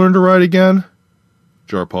where did you learn to ride again?"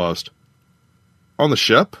 Jar paused. "On the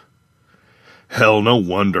ship?" "Hell, no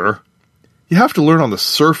wonder. You have to learn on the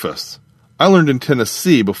surface. I learned in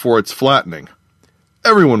Tennessee before it's flattening.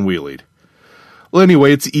 Everyone wheelied. Well,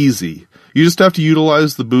 anyway, it's easy. You just have to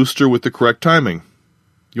utilize the booster with the correct timing.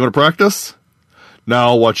 You want to practice? Now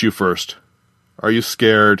I'll watch you first. Are you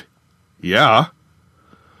scared? Yeah.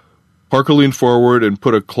 Parker leaned forward and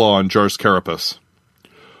put a claw on Jar's carapace.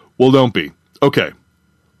 Well, don't be. Okay,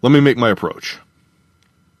 let me make my approach.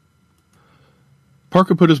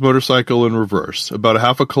 Parker put his motorcycle in reverse, about a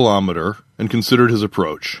half a kilometer, and considered his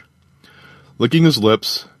approach. Licking his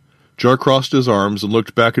lips, Jar crossed his arms and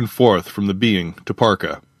looked back and forth from the being to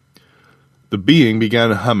Parka. The being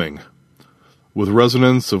began humming, with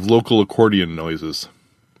resonance of local accordion noises.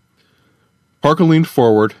 Parker leaned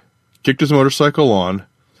forward, kicked his motorcycle on,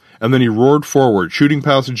 and then he roared forward, shooting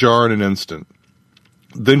past Jar in an instant.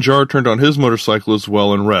 Then Jar turned on his motorcycle as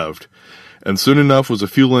well and revved, and soon enough was a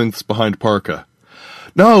few lengths behind Parka.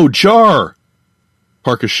 "No, Jar!"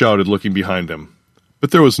 Parka shouted, looking behind him.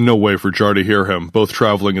 But there was no way for Jar to hear him, both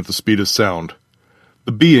traveling at the speed of sound.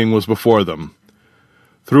 The being was before them.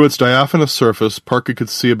 Through its diaphanous surface, Parka could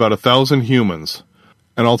see about 1,000 humans,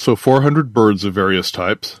 and also 400 birds of various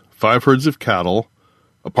types, 5 herds of cattle,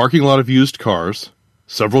 a parking lot of used cars,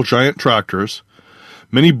 several giant tractors,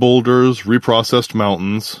 many boulders, reprocessed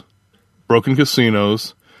mountains, broken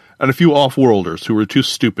casinos, and a few off-worlders who were too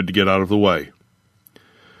stupid to get out of the way.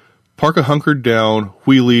 Parka hunkered down,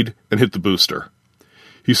 wheelied, and hit the booster.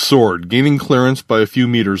 He soared, gaining clearance by a few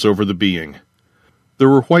meters over the being. There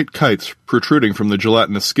were white kites protruding from the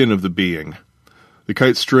gelatinous skin of the being. The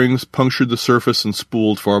kite strings punctured the surface and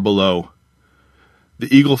spooled far below.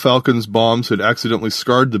 The Eagle Falcon's bombs had accidentally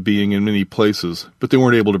scarred the being in many places, but they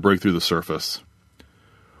weren't able to break through the surface.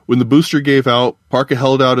 When the booster gave out, Parka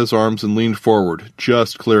held out his arms and leaned forward,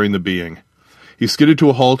 just clearing the being. He skidded to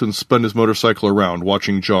a halt and spun his motorcycle around,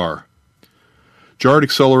 watching Jar. Jar had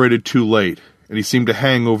accelerated too late, and he seemed to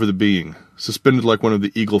hang over the being, suspended like one of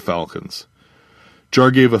the Eagle Falcons. Jar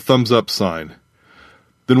gave a thumbs-up sign.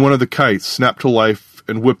 Then one of the kites snapped to life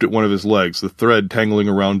and whipped at one of his legs, the thread tangling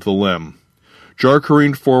around the limb. Jar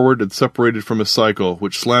careened forward and separated from his cycle,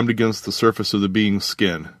 which slammed against the surface of the being's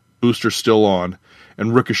skin, booster still on,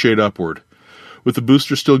 and ricocheted upward. With the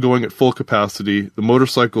booster still going at full capacity, the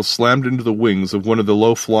motorcycle slammed into the wings of one of the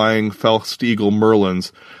low-flying Fast Eagle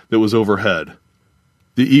Merlins that was overhead.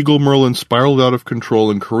 The Eagle Merlin spiraled out of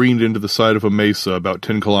control and careened into the side of a mesa about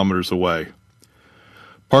 10 kilometers away.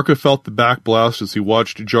 Parka felt the back blast as he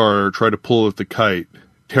watched Jar try to pull at the kite,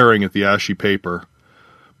 tearing at the ashy paper.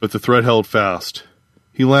 But the thread held fast.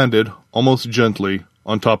 He landed, almost gently,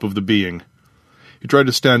 on top of the being. He tried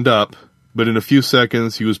to stand up, but in a few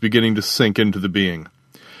seconds he was beginning to sink into the being.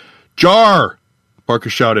 "Jar!" Parka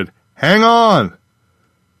shouted. "Hang on!"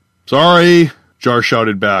 "Sorry!" Jar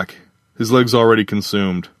shouted back, his legs already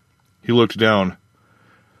consumed. He looked down.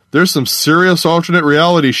 "There's some serious alternate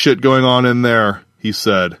reality shit going on in there," he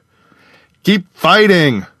said. "Keep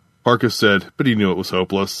fighting," Parka said, but he knew it was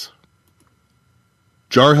hopeless.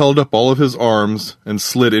 Jar held up all of his arms and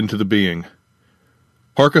slid into the being.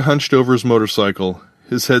 Parka hunched over his motorcycle,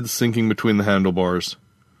 his head sinking between the handlebars.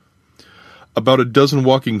 About a dozen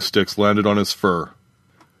walking sticks landed on his fur.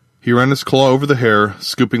 He ran his claw over the hair,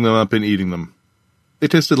 scooping them up and eating them. They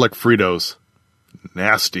tasted like Fritos.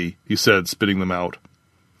 "Nasty," he said, spitting them out.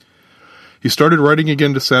 He started riding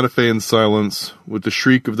again to Santa Fe in silence, with the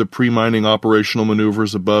shriek of the pre-mining operational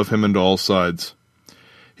maneuvers above him and to all sides.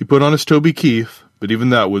 He put on his Toby Keith, but even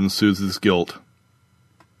that wouldn't soothe his guilt.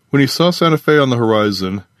 When he saw Santa Fe on the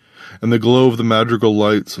horizon, and the glow of the madrigal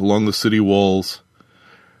lights along the city walls,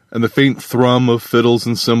 and the faint thrum of fiddles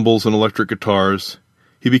and cymbals and electric guitars,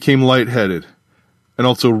 he became lightheaded, and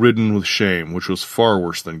also ridden with shame, which was far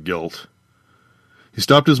worse than guilt. He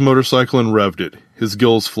stopped his motorcycle and revved it, his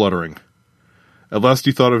gills fluttering. At last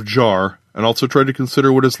he thought of Jar, and also tried to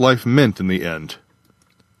consider what his life meant in the end.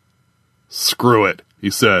 "Screw it," he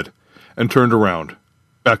said, and turned around,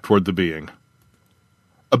 back toward the being.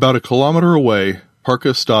 About a kilometer away,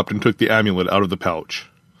 Parka stopped and took the amulet out of the pouch.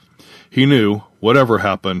 He knew, whatever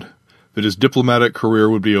happened, that his diplomatic career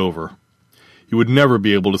would be over. He would never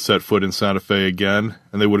be able to set foot in Santa Fe again,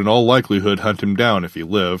 and they would in all likelihood hunt him down if he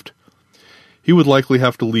lived. He would likely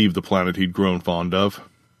have to leave the planet he'd grown fond of.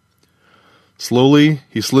 Slowly,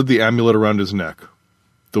 he slid the amulet around his neck.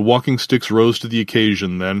 The walking sticks rose to the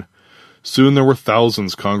occasion then. Soon there were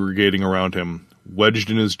thousands congregating around him, wedged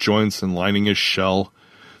in his joints and lining his shell.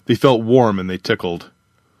 They felt warm and they tickled.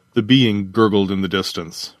 The being gurgled in the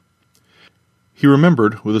distance. He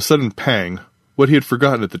remembered, with a sudden pang, what he had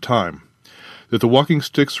forgotten at the time, that the walking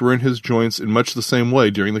sticks were in his joints in much the same way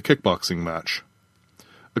during the kickboxing match.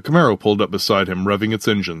 A Camaro pulled up beside him, revving its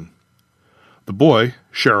engine. The boy,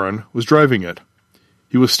 Sharon, was driving it.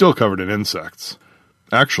 He was still covered in insects.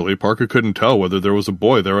 Actually, Parker couldn't tell whether there was a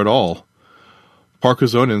boy there at all.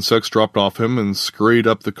 Parker's own insects dropped off him and scurried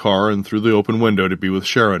up the car and through the open window to be with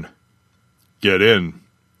Sharon. "Get in,"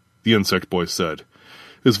 the insect boy said.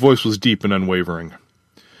 His voice was deep and unwavering.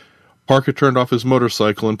 Parker turned off his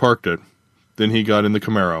motorcycle and parked it. Then he got in the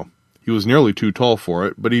Camaro. He was nearly too tall for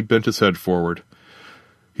it, but he bent his head forward.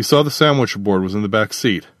 He saw the sandwich board was in the back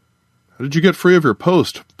seat. "How did you get free of your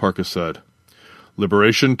post?" Parker said.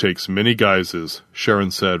 "Liberation takes many guises,"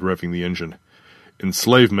 Sharon said, revving the engine.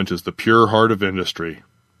 "Enslavement is the pure heart of industry."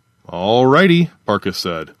 "All righty," Parker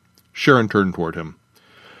said. Sharon turned toward him.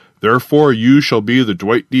 "Therefore you shall be the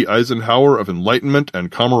Dwight D. Eisenhower of enlightenment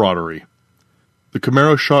and camaraderie." The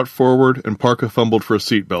Camaro shot forward and Parker fumbled for a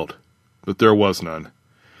seatbelt, but there was none.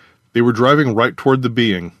 They were driving right toward the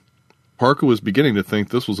being. Parker was beginning to think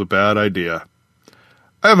this was a bad idea.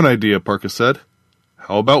 "I have an idea," Parker said.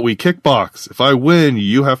 "How about we kickbox? If I win,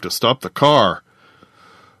 you have to stop the car."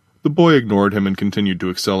 The boy ignored him and continued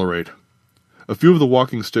to accelerate. A few of the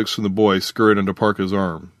walking sticks from the boy scurried under Parker's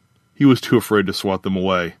arm. He was too afraid to swat them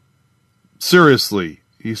away. "Seriously,"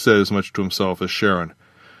 he said as much to himself as Sharon.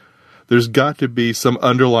 "There's got to be some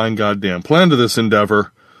underlying goddamn plan to this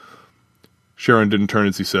endeavor." Sharon didn't turn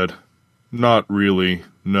as he said, "Not really,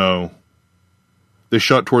 no." They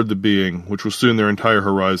shot toward the being, which was soon their entire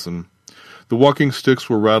horizon. The walking sticks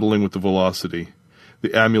were rattling with the velocity.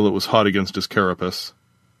 The amulet was hot against his carapace.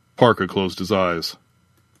 Parker closed his eyes.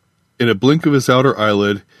 In a blink of his outer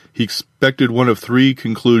eyelid, he expected one of three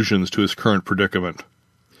conclusions to his current predicament.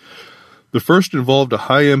 The first involved a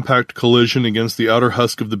high-impact collision against the outer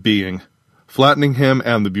husk of the being, flattening him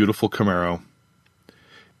and the beautiful Camaro.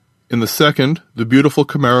 In the second, the beautiful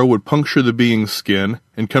Camaro would puncture the being's skin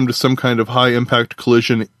and come to some kind of high-impact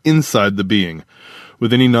collision inside the being,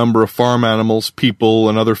 with any number of farm animals, people,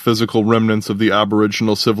 and other physical remnants of the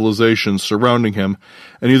aboriginal civilization surrounding him,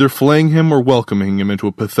 and either flaying him or welcoming him into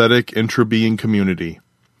a pathetic intra-being community.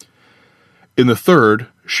 In the third,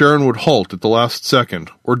 Sharon would halt at the last second,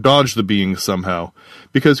 or dodge the being somehow,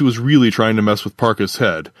 because he was really trying to mess with Parker's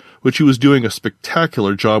head, which he was doing a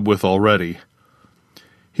spectacular job with already.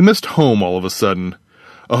 He missed home all of a sudden,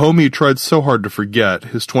 a home he tried so hard to forget,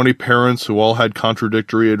 his 20 parents who all had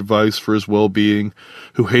contradictory advice for his well-being,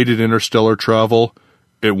 who hated interstellar travel.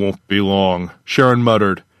 "It won't be long," Sharon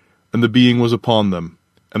muttered, and the being was upon them,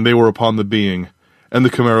 and they were upon the being, and the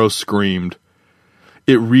Camaro screamed.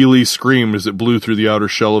 It really screamed as it blew through the outer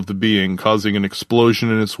shell of the being, causing an explosion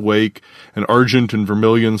in its wake, and argent and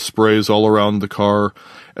vermilion sprays all around the car,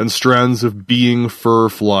 and strands of being fur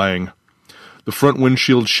flying. The front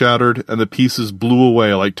windshield shattered, and the pieces blew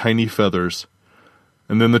away like tiny feathers.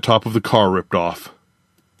 And then the top of the car ripped off.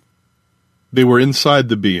 They were inside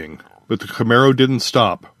the being, but the Camaro didn't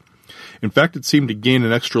stop. In fact, it seemed to gain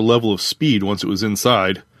an extra level of speed once it was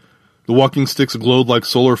inside. The walking sticks glowed like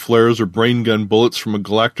solar flares or brain gun bullets from a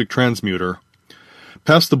galactic transmuter.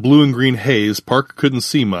 Past the blue and green haze, Parker couldn't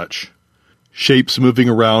see much. Shapes moving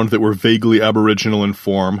around that were vaguely aboriginal in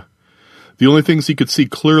form. The only things he could see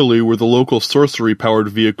clearly were the local sorcery-powered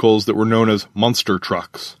vehicles that were known as monster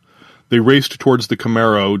trucks. They raced towards the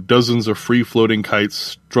Camaro, dozens of free-floating kites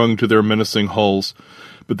strung to their menacing hulls,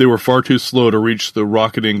 but they were far too slow to reach the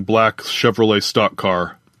rocketing black Chevrolet stock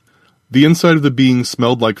car. The inside of the being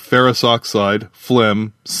smelled like ferrous oxide,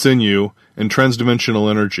 phlegm, sinew, and transdimensional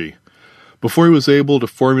energy. Before he was able to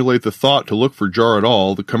formulate the thought to look for Jar at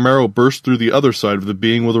all, the Camaro burst through the other side of the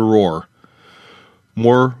being with a roar.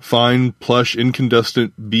 More fine, plush,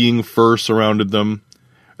 incandescent being fur surrounded them,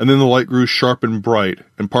 and then the light grew sharp and bright,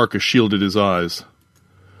 and Parker shielded his eyes.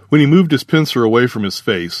 When he moved his pincer away from his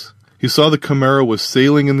face, he saw the Camaro was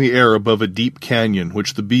sailing in the air above a deep canyon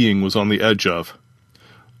which the being was on the edge of.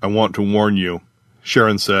 "I want to warn you,"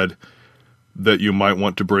 Sharon said, "that you might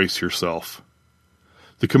want to brace yourself."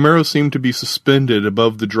 The Camaro seemed to be suspended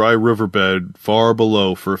above the dry riverbed far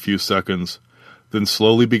below for a few seconds, then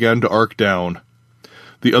slowly began to arc down.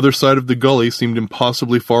 The other side of the gully seemed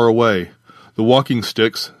impossibly far away. The walking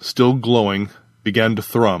sticks, still glowing, began to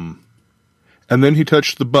thrum. And then he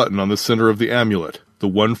touched the button on the center of the amulet, the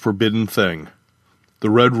one forbidden thing. The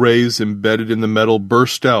red rays embedded in the metal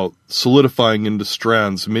burst out, solidifying into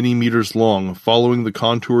strands many meters long, following the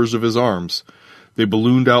contours of his arms. They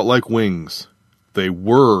ballooned out like wings. They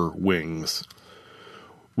were wings.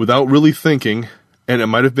 Without really thinking, and it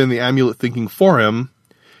might have been the amulet thinking for him,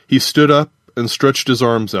 he stood up and stretched his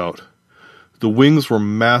arms out. The wings were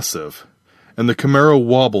massive, and the Camaro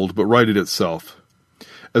wobbled but righted itself.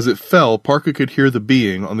 As it fell, Parker could hear the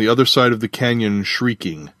being on the other side of the canyon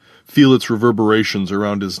shrieking, feel its reverberations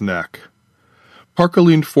around his neck. Parker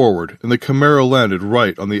leaned forward, and the Camaro landed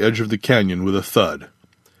right on the edge of the canyon with a thud.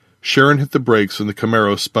 Sharon hit the brakes, and the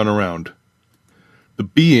Camaro spun around. The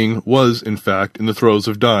being was, in fact, in the throes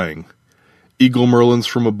of dying. Eagle Merlins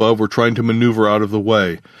from above were trying to maneuver out of the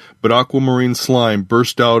way, but aquamarine slime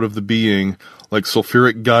burst out of the being like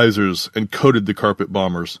sulfuric geysers and coated the carpet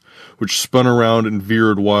bombers, which spun around and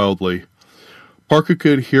veered wildly. Parker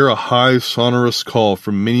could hear a high, sonorous call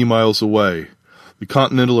from many miles away, the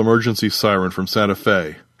Continental Emergency Siren from Santa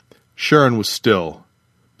Fe. Sharon was still,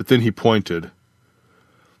 but then he pointed.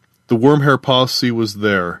 The Wormhair posse was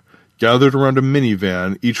there, gathered around a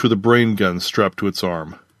minivan, each with a brain gun strapped to its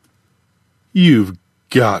arm. "You've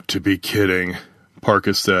got to be kidding,"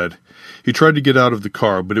 Parker said. He tried to get out of the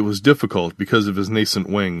car, but it was difficult because of his nascent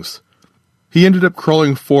wings. He ended up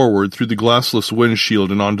crawling forward through the glassless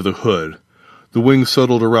windshield and onto the hood. The wings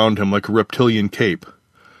settled around him like a reptilian cape.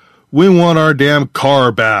 "We want our damn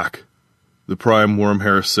car back," the Prime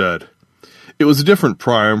Wormhair said. It was a different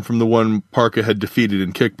Prime from the one Parker had defeated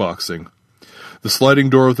in kickboxing. The sliding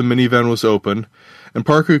door of the minivan was open, and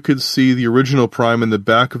Parker could see the original Prime in the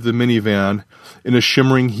back of the minivan in a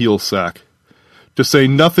shimmering heel sack. "To say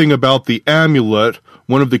nothing about the amulet,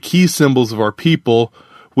 one of the key symbols of our people,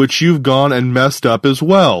 which you've gone and messed up as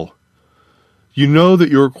well. You know that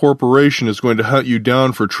your corporation is going to hunt you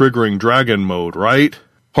down for triggering Dragon Mode, right?"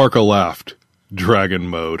 Parker laughed. Dragon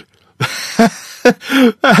Mode.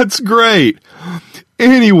 "That's great.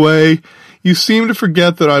 Anyway, you seem to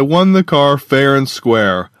forget that I won the car fair and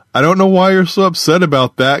square. I don't know why you're so upset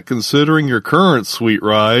about that, considering your current sweet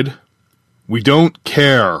ride." "We don't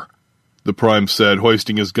care," the Prime said,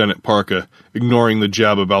 hoisting his gun at Parker, ignoring the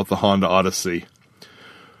jab about the Honda Odyssey.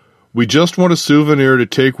 "We just want a souvenir to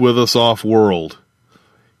take with us off-world."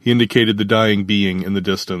 He indicated the dying being in the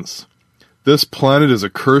distance. "This planet is a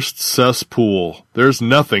cursed cesspool. There's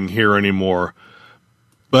nothing here anymore.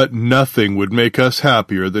 But nothing would make us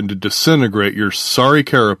happier than to disintegrate your sorry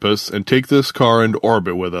carapace and take this car into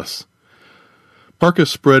orbit with us." Parker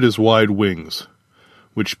spread his wide wings,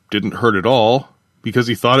 which didn't hurt at all, because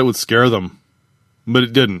he thought it would scare them. But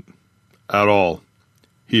it didn't. At all.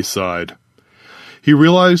 He sighed. He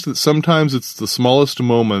realized that sometimes it's the smallest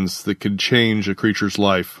moments that can change a creature's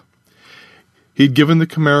life. He'd given the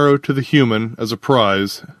Camaro to the human as a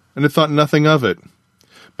prize, and had thought nothing of it.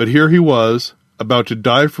 But here he was, about to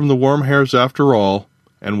die from the Wormhairs after all,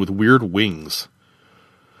 and with weird wings.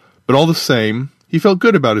 But all the same, he felt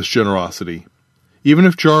good about his generosity, even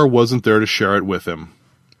if Jar wasn't there to share it with him.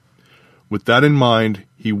 With that in mind,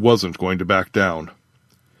 he wasn't going to back down.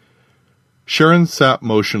 Sharon sat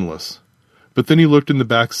motionless, but then he looked in the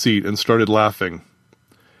back seat and started laughing.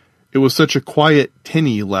 It was such a quiet,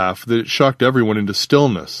 tinny laugh that it shocked everyone into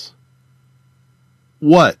stillness.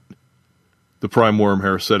 "What?" the Prime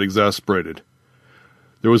Wormhair said, exasperated.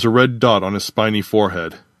 There was a red dot on his spiny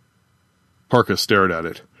forehead. Parker stared at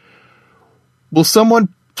it. "Will someone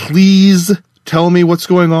please tell me what's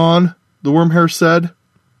going on?" the Wormhair said.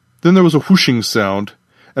 Then there was a whooshing sound,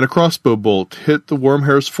 and a crossbow bolt hit the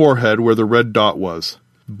Wormhair's forehead where the red dot was.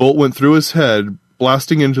 The bolt went through his head,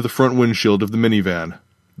 blasting into the front windshield of the minivan.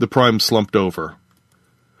 The Prime slumped over.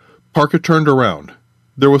 Parker turned around.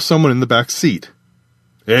 There was someone in the back seat.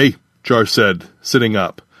 "Hey," Jar said, sitting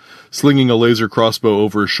up, slinging a laser crossbow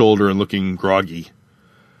over his shoulder and looking groggy.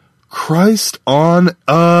 "Christ on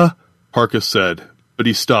Parker said, but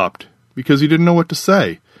he stopped, because he didn't know what to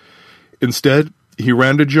say. Instead, he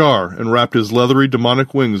ran to Jar and wrapped his leathery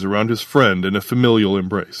demonic wings around his friend in a familial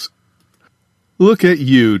embrace. "Look at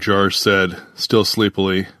you," Jar said, still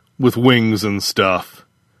sleepily, "with wings and stuff."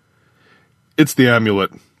 "It's the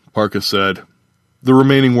amulet," Parker said. The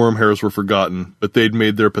remaining Wormhairs were forgotten, but they'd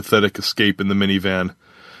made their pathetic escape in the minivan.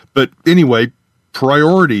 "But anyway,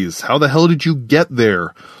 priorities. How the hell did you get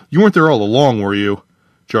there? You weren't there all along, were you?"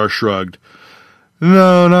 Jar shrugged.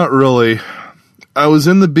 "No, not really. I was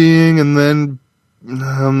in the being, and then...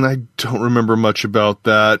 I don't remember much about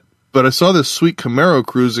that, but I saw this sweet Camaro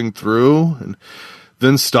cruising through, and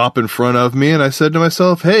then stop in front of me, and I said to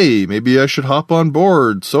myself, hey, maybe I should hop on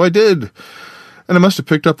board. So I did. And I must have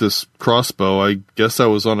picked up this crossbow. I guess I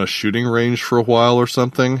was on a shooting range for a while or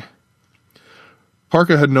something.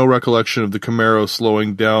 Parka had no recollection of the Camaro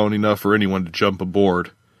slowing down enough for anyone to jump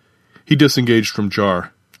aboard. He disengaged from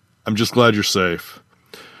Jar. I'm just glad you're safe.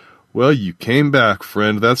 Well, you came back,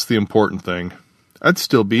 friend. That's the important thing. I'd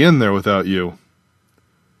still be in there without you.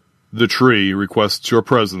 The tree requests your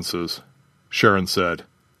presences, Sharon said.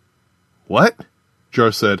 What?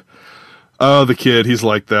 Jar said. Oh, the kid, he's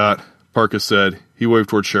like that, Parka said. He waved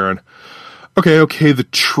toward Sharon. Okay, the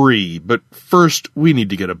tree, but first we need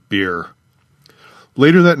to get a beer.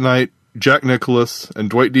 Later that night, Jack Nicholas and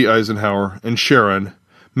Dwight D. Eisenhower and Sharon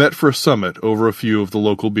met for a summit over a few of the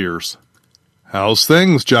local beers. How's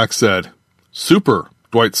things? Jack said. Super,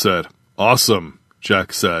 Dwight said. Awesome,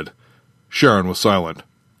 Jack said. Sharon was silent.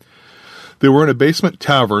 They were in a basement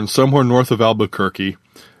tavern somewhere north of Albuquerque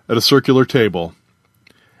at a circular table.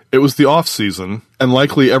 It was the off-season, and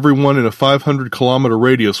likely everyone in a 500-kilometer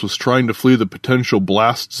radius was trying to flee the potential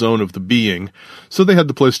blast zone of the being, so they had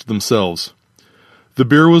the place to themselves. The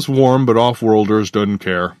beer was warm, but off-worlders didn't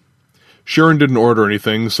care. Sharon didn't order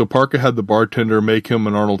anything, so Parka had the bartender make him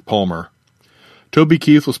an Arnold Palmer. Toby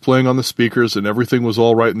Keith was playing on the speakers, and everything was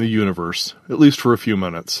all right in the universe, at least for a few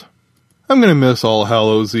minutes. I'm going to miss All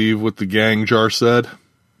Hallows Eve with the gang, Jar said,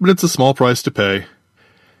 but it's a small price to pay.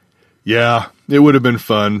 Yeah, it would have been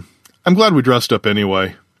fun. I'm glad we dressed up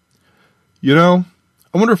anyway. You know,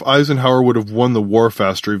 I wonder if Eisenhower would have won the war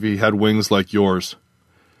faster if he had wings like yours.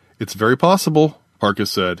 It's very possible, Parka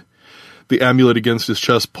said. The amulet against his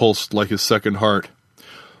chest pulsed like his second heart.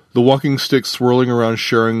 The walking stick swirling around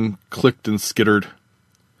Sharon clicked and skittered.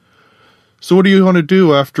 So what do you want to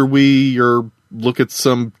do after we, look at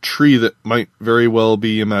some tree that might very well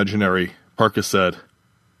be imaginary? Parka said.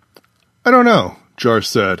 I don't know, Jar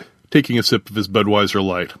said, taking a sip of his Budweiser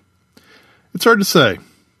Light. It's hard to say.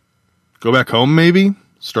 Go back home, maybe?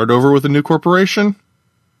 Start over with a new corporation?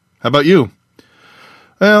 How about you?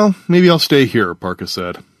 Well, maybe I'll stay here, Parka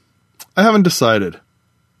said. I haven't decided,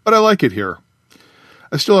 but I like it here.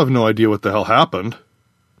 I still have no idea what the hell happened.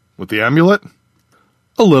 With the amulet?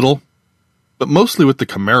 A little, but mostly with the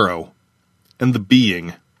Camaro. And the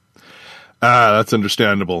being. Ah, that's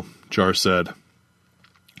understandable, Jar said.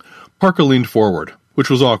 Parka leaned forward, which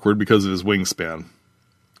was awkward because of his wingspan.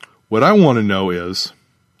 What I want to know is,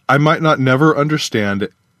 I might not never understand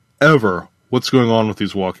ever what's going on with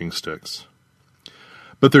these walking sticks.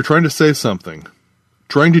 But they're trying to say something.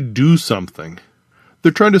 Trying to do something.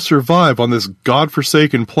 They're trying to survive on this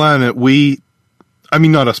godforsaken planet I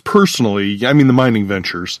mean not us personally, I mean the mining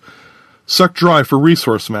ventures, suck dry for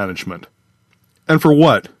resource management. And for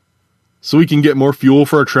what? So we can get more fuel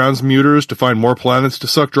for our transmuters to find more planets to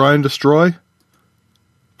suck dry and destroy?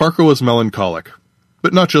 Parka was melancholic,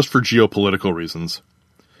 but not just for geopolitical reasons.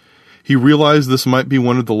 He realized this might be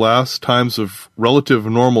one of the last times of relative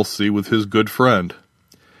normalcy with his good friend.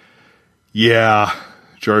 Yeah,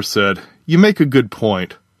 Jar said, you make a good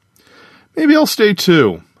point. Maybe I'll stay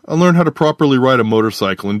too. I'll learn how to properly ride a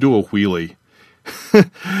motorcycle and do a wheelie.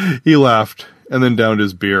 He laughed, and then downed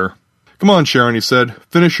his beer. Come on, Sharon, he said.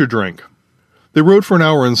 Finish your drink. They rode for an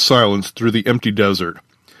hour in silence through the empty desert.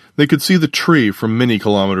 They could see the tree from many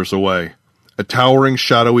kilometers away, a towering,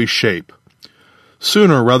 shadowy shape.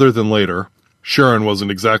 Sooner rather than later, Sharon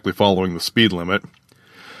wasn't exactly following the speed limit,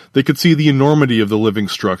 they could see the enormity of the living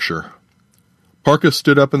structure. Parka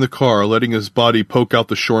stood up in the car, letting his body poke out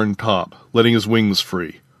the shorn top, letting his wings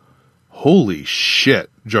free. Holy shit,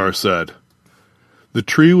 Jar said. The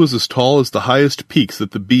tree was as tall as the highest peaks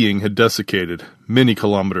that the being had desiccated, many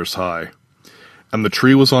kilometers high. And the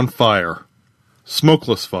tree was on fire.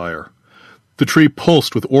 Smokeless fire. The tree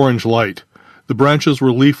pulsed with orange light. The branches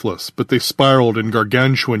were leafless, but they spiraled in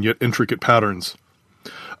gargantuan yet intricate patterns.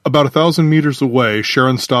 About 1,000 meters away,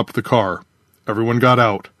 Sharon stopped the car. Everyone got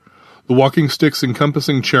out. The walking sticks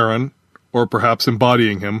encompassing Sharon, or perhaps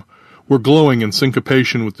embodying him, were glowing in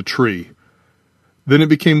syncopation with the tree. Then it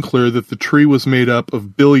became clear that the tree was made up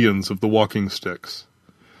of billions of the walking sticks.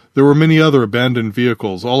 There were many other abandoned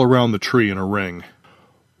vehicles all around the tree in a ring.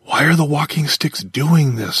 Why are the walking sticks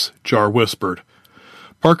doing this? Jar whispered.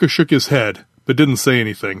 Parka shook his head, but didn't say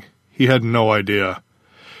anything. He had no idea.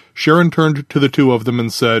 Sharon turned to the two of them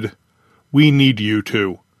and said, We need you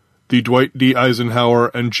two, the Dwight D. Eisenhower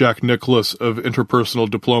and Jack Nicholas of interpersonal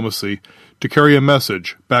diplomacy, to carry a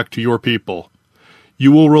message back to your people.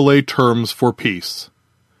 You will relay terms for peace.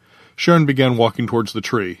 Sharon began walking towards the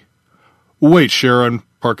tree. Wait, Sharon,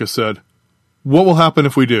 Parka said. What will happen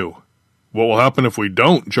if we do? What will happen if we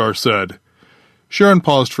don't? Jar said. Sharon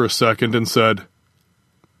paused for a second and said,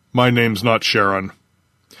 My name's not Sharon."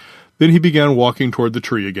 Then he began walking toward the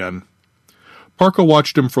tree again. Parka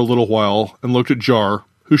watched him for a little while and looked at Jar,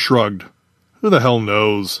 who shrugged. "Who the hell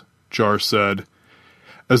knows?" Jar said.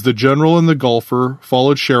 As the general and the golfer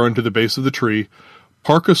followed Sharon to the base of the tree,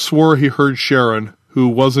 Parka swore he heard Sharon, who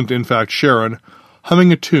wasn't in fact Sharon,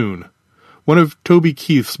 humming a tune, one of Toby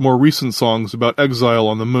Keith's more recent songs about exile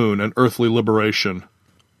on the moon and earthly liberation.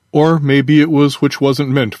 Or maybe it was which wasn't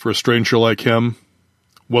meant for a stranger like him,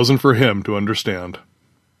 wasn't for him to understand.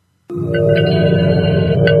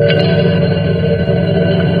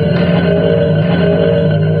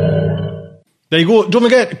 There you go. Don't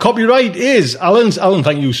forget, copyright is Alan's. Alan,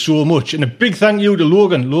 thank you so much. And a big thank you to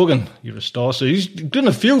Logan. Logan, you're a star. So he's done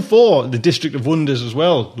a few for the District of Wonders as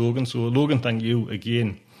well, Logan. So Logan, thank you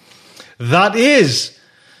again. That is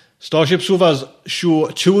Starship Sofa's show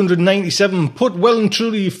 297, put well and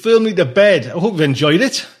truly firmly to bed. I hope you've enjoyed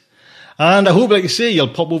it. And I hope, like I say, you'll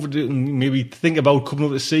pop over to and maybe think about coming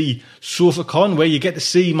over to see SofaCon, where you get to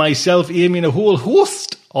see myself, Amy, and a whole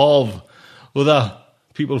host of other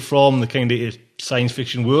people from the kind of science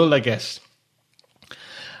fiction world, I guess.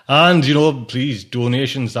 And, please,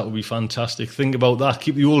 donations, that would be fantastic. Think about that.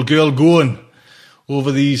 Keep the old girl going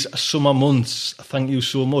over these summer months. Thank you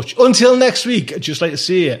so much. Until next week, I'd just like to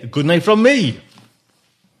say good night from me.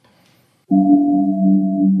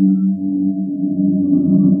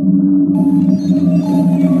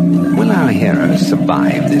 Will our heroes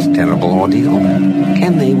survive this terrible ordeal?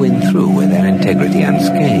 Can they win through with their integrity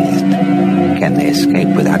unscathed? Can they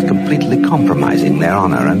escape without completely compromising their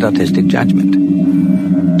honor and artistic judgment?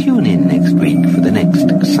 Tune in next week for the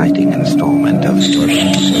next exciting installment of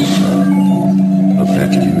Starship Sofa.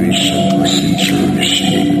 Evacuation procedure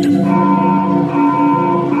initiated.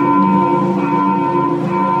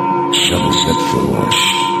 Shuttle set for launch.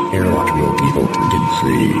 Airlock will be opened in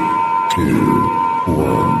 3, 2,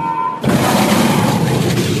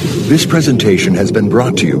 1. This presentation has been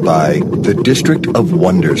brought to you by the District of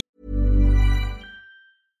Wonders.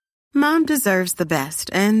 Mom deserves the best,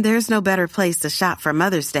 and there's no better place to shop for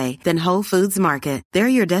Mother's Day than Whole Foods Market. They're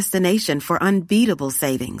your destination for unbeatable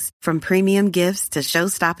savings, from premium gifts to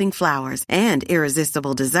show-stopping flowers and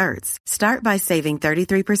irresistible desserts. Start by saving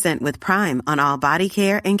 33% with Prime on all body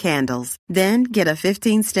care and candles. Then get a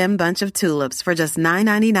 15-stem bunch of tulips for just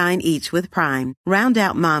 $9.99 each with Prime. Round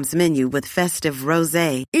out Mom's menu with festive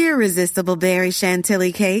rosé, irresistible berry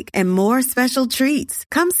chantilly cake, and more special treats.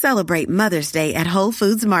 Come celebrate Mother's Day at Whole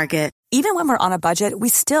Foods Market. Even when we're on a budget, we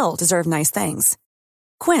still deserve nice things.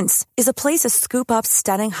 Quince is a place to scoop up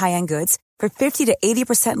stunning high-end goods for 50 to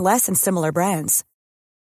 80% less than similar brands.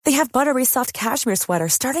 They have buttery soft cashmere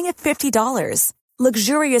sweaters starting at $50,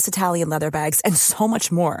 luxurious Italian leather bags, and so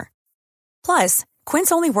much more. Plus,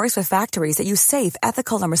 Quince only works with factories that use safe,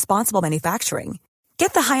 ethical, and responsible manufacturing.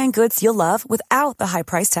 Get the high-end goods you'll love without the high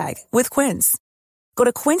price tag with Quince. Go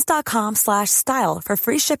to quince.com/style for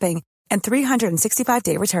free shipping and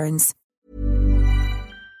 365-day returns.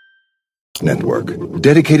 Network,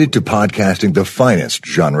 dedicated to podcasting the finest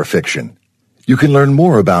genre fiction. You can learn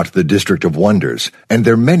more about the District of Wonders and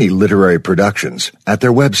their many literary productions at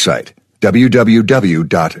their website,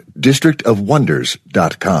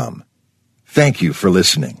 www.districtofwonders.com. Thank you for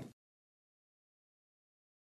listening.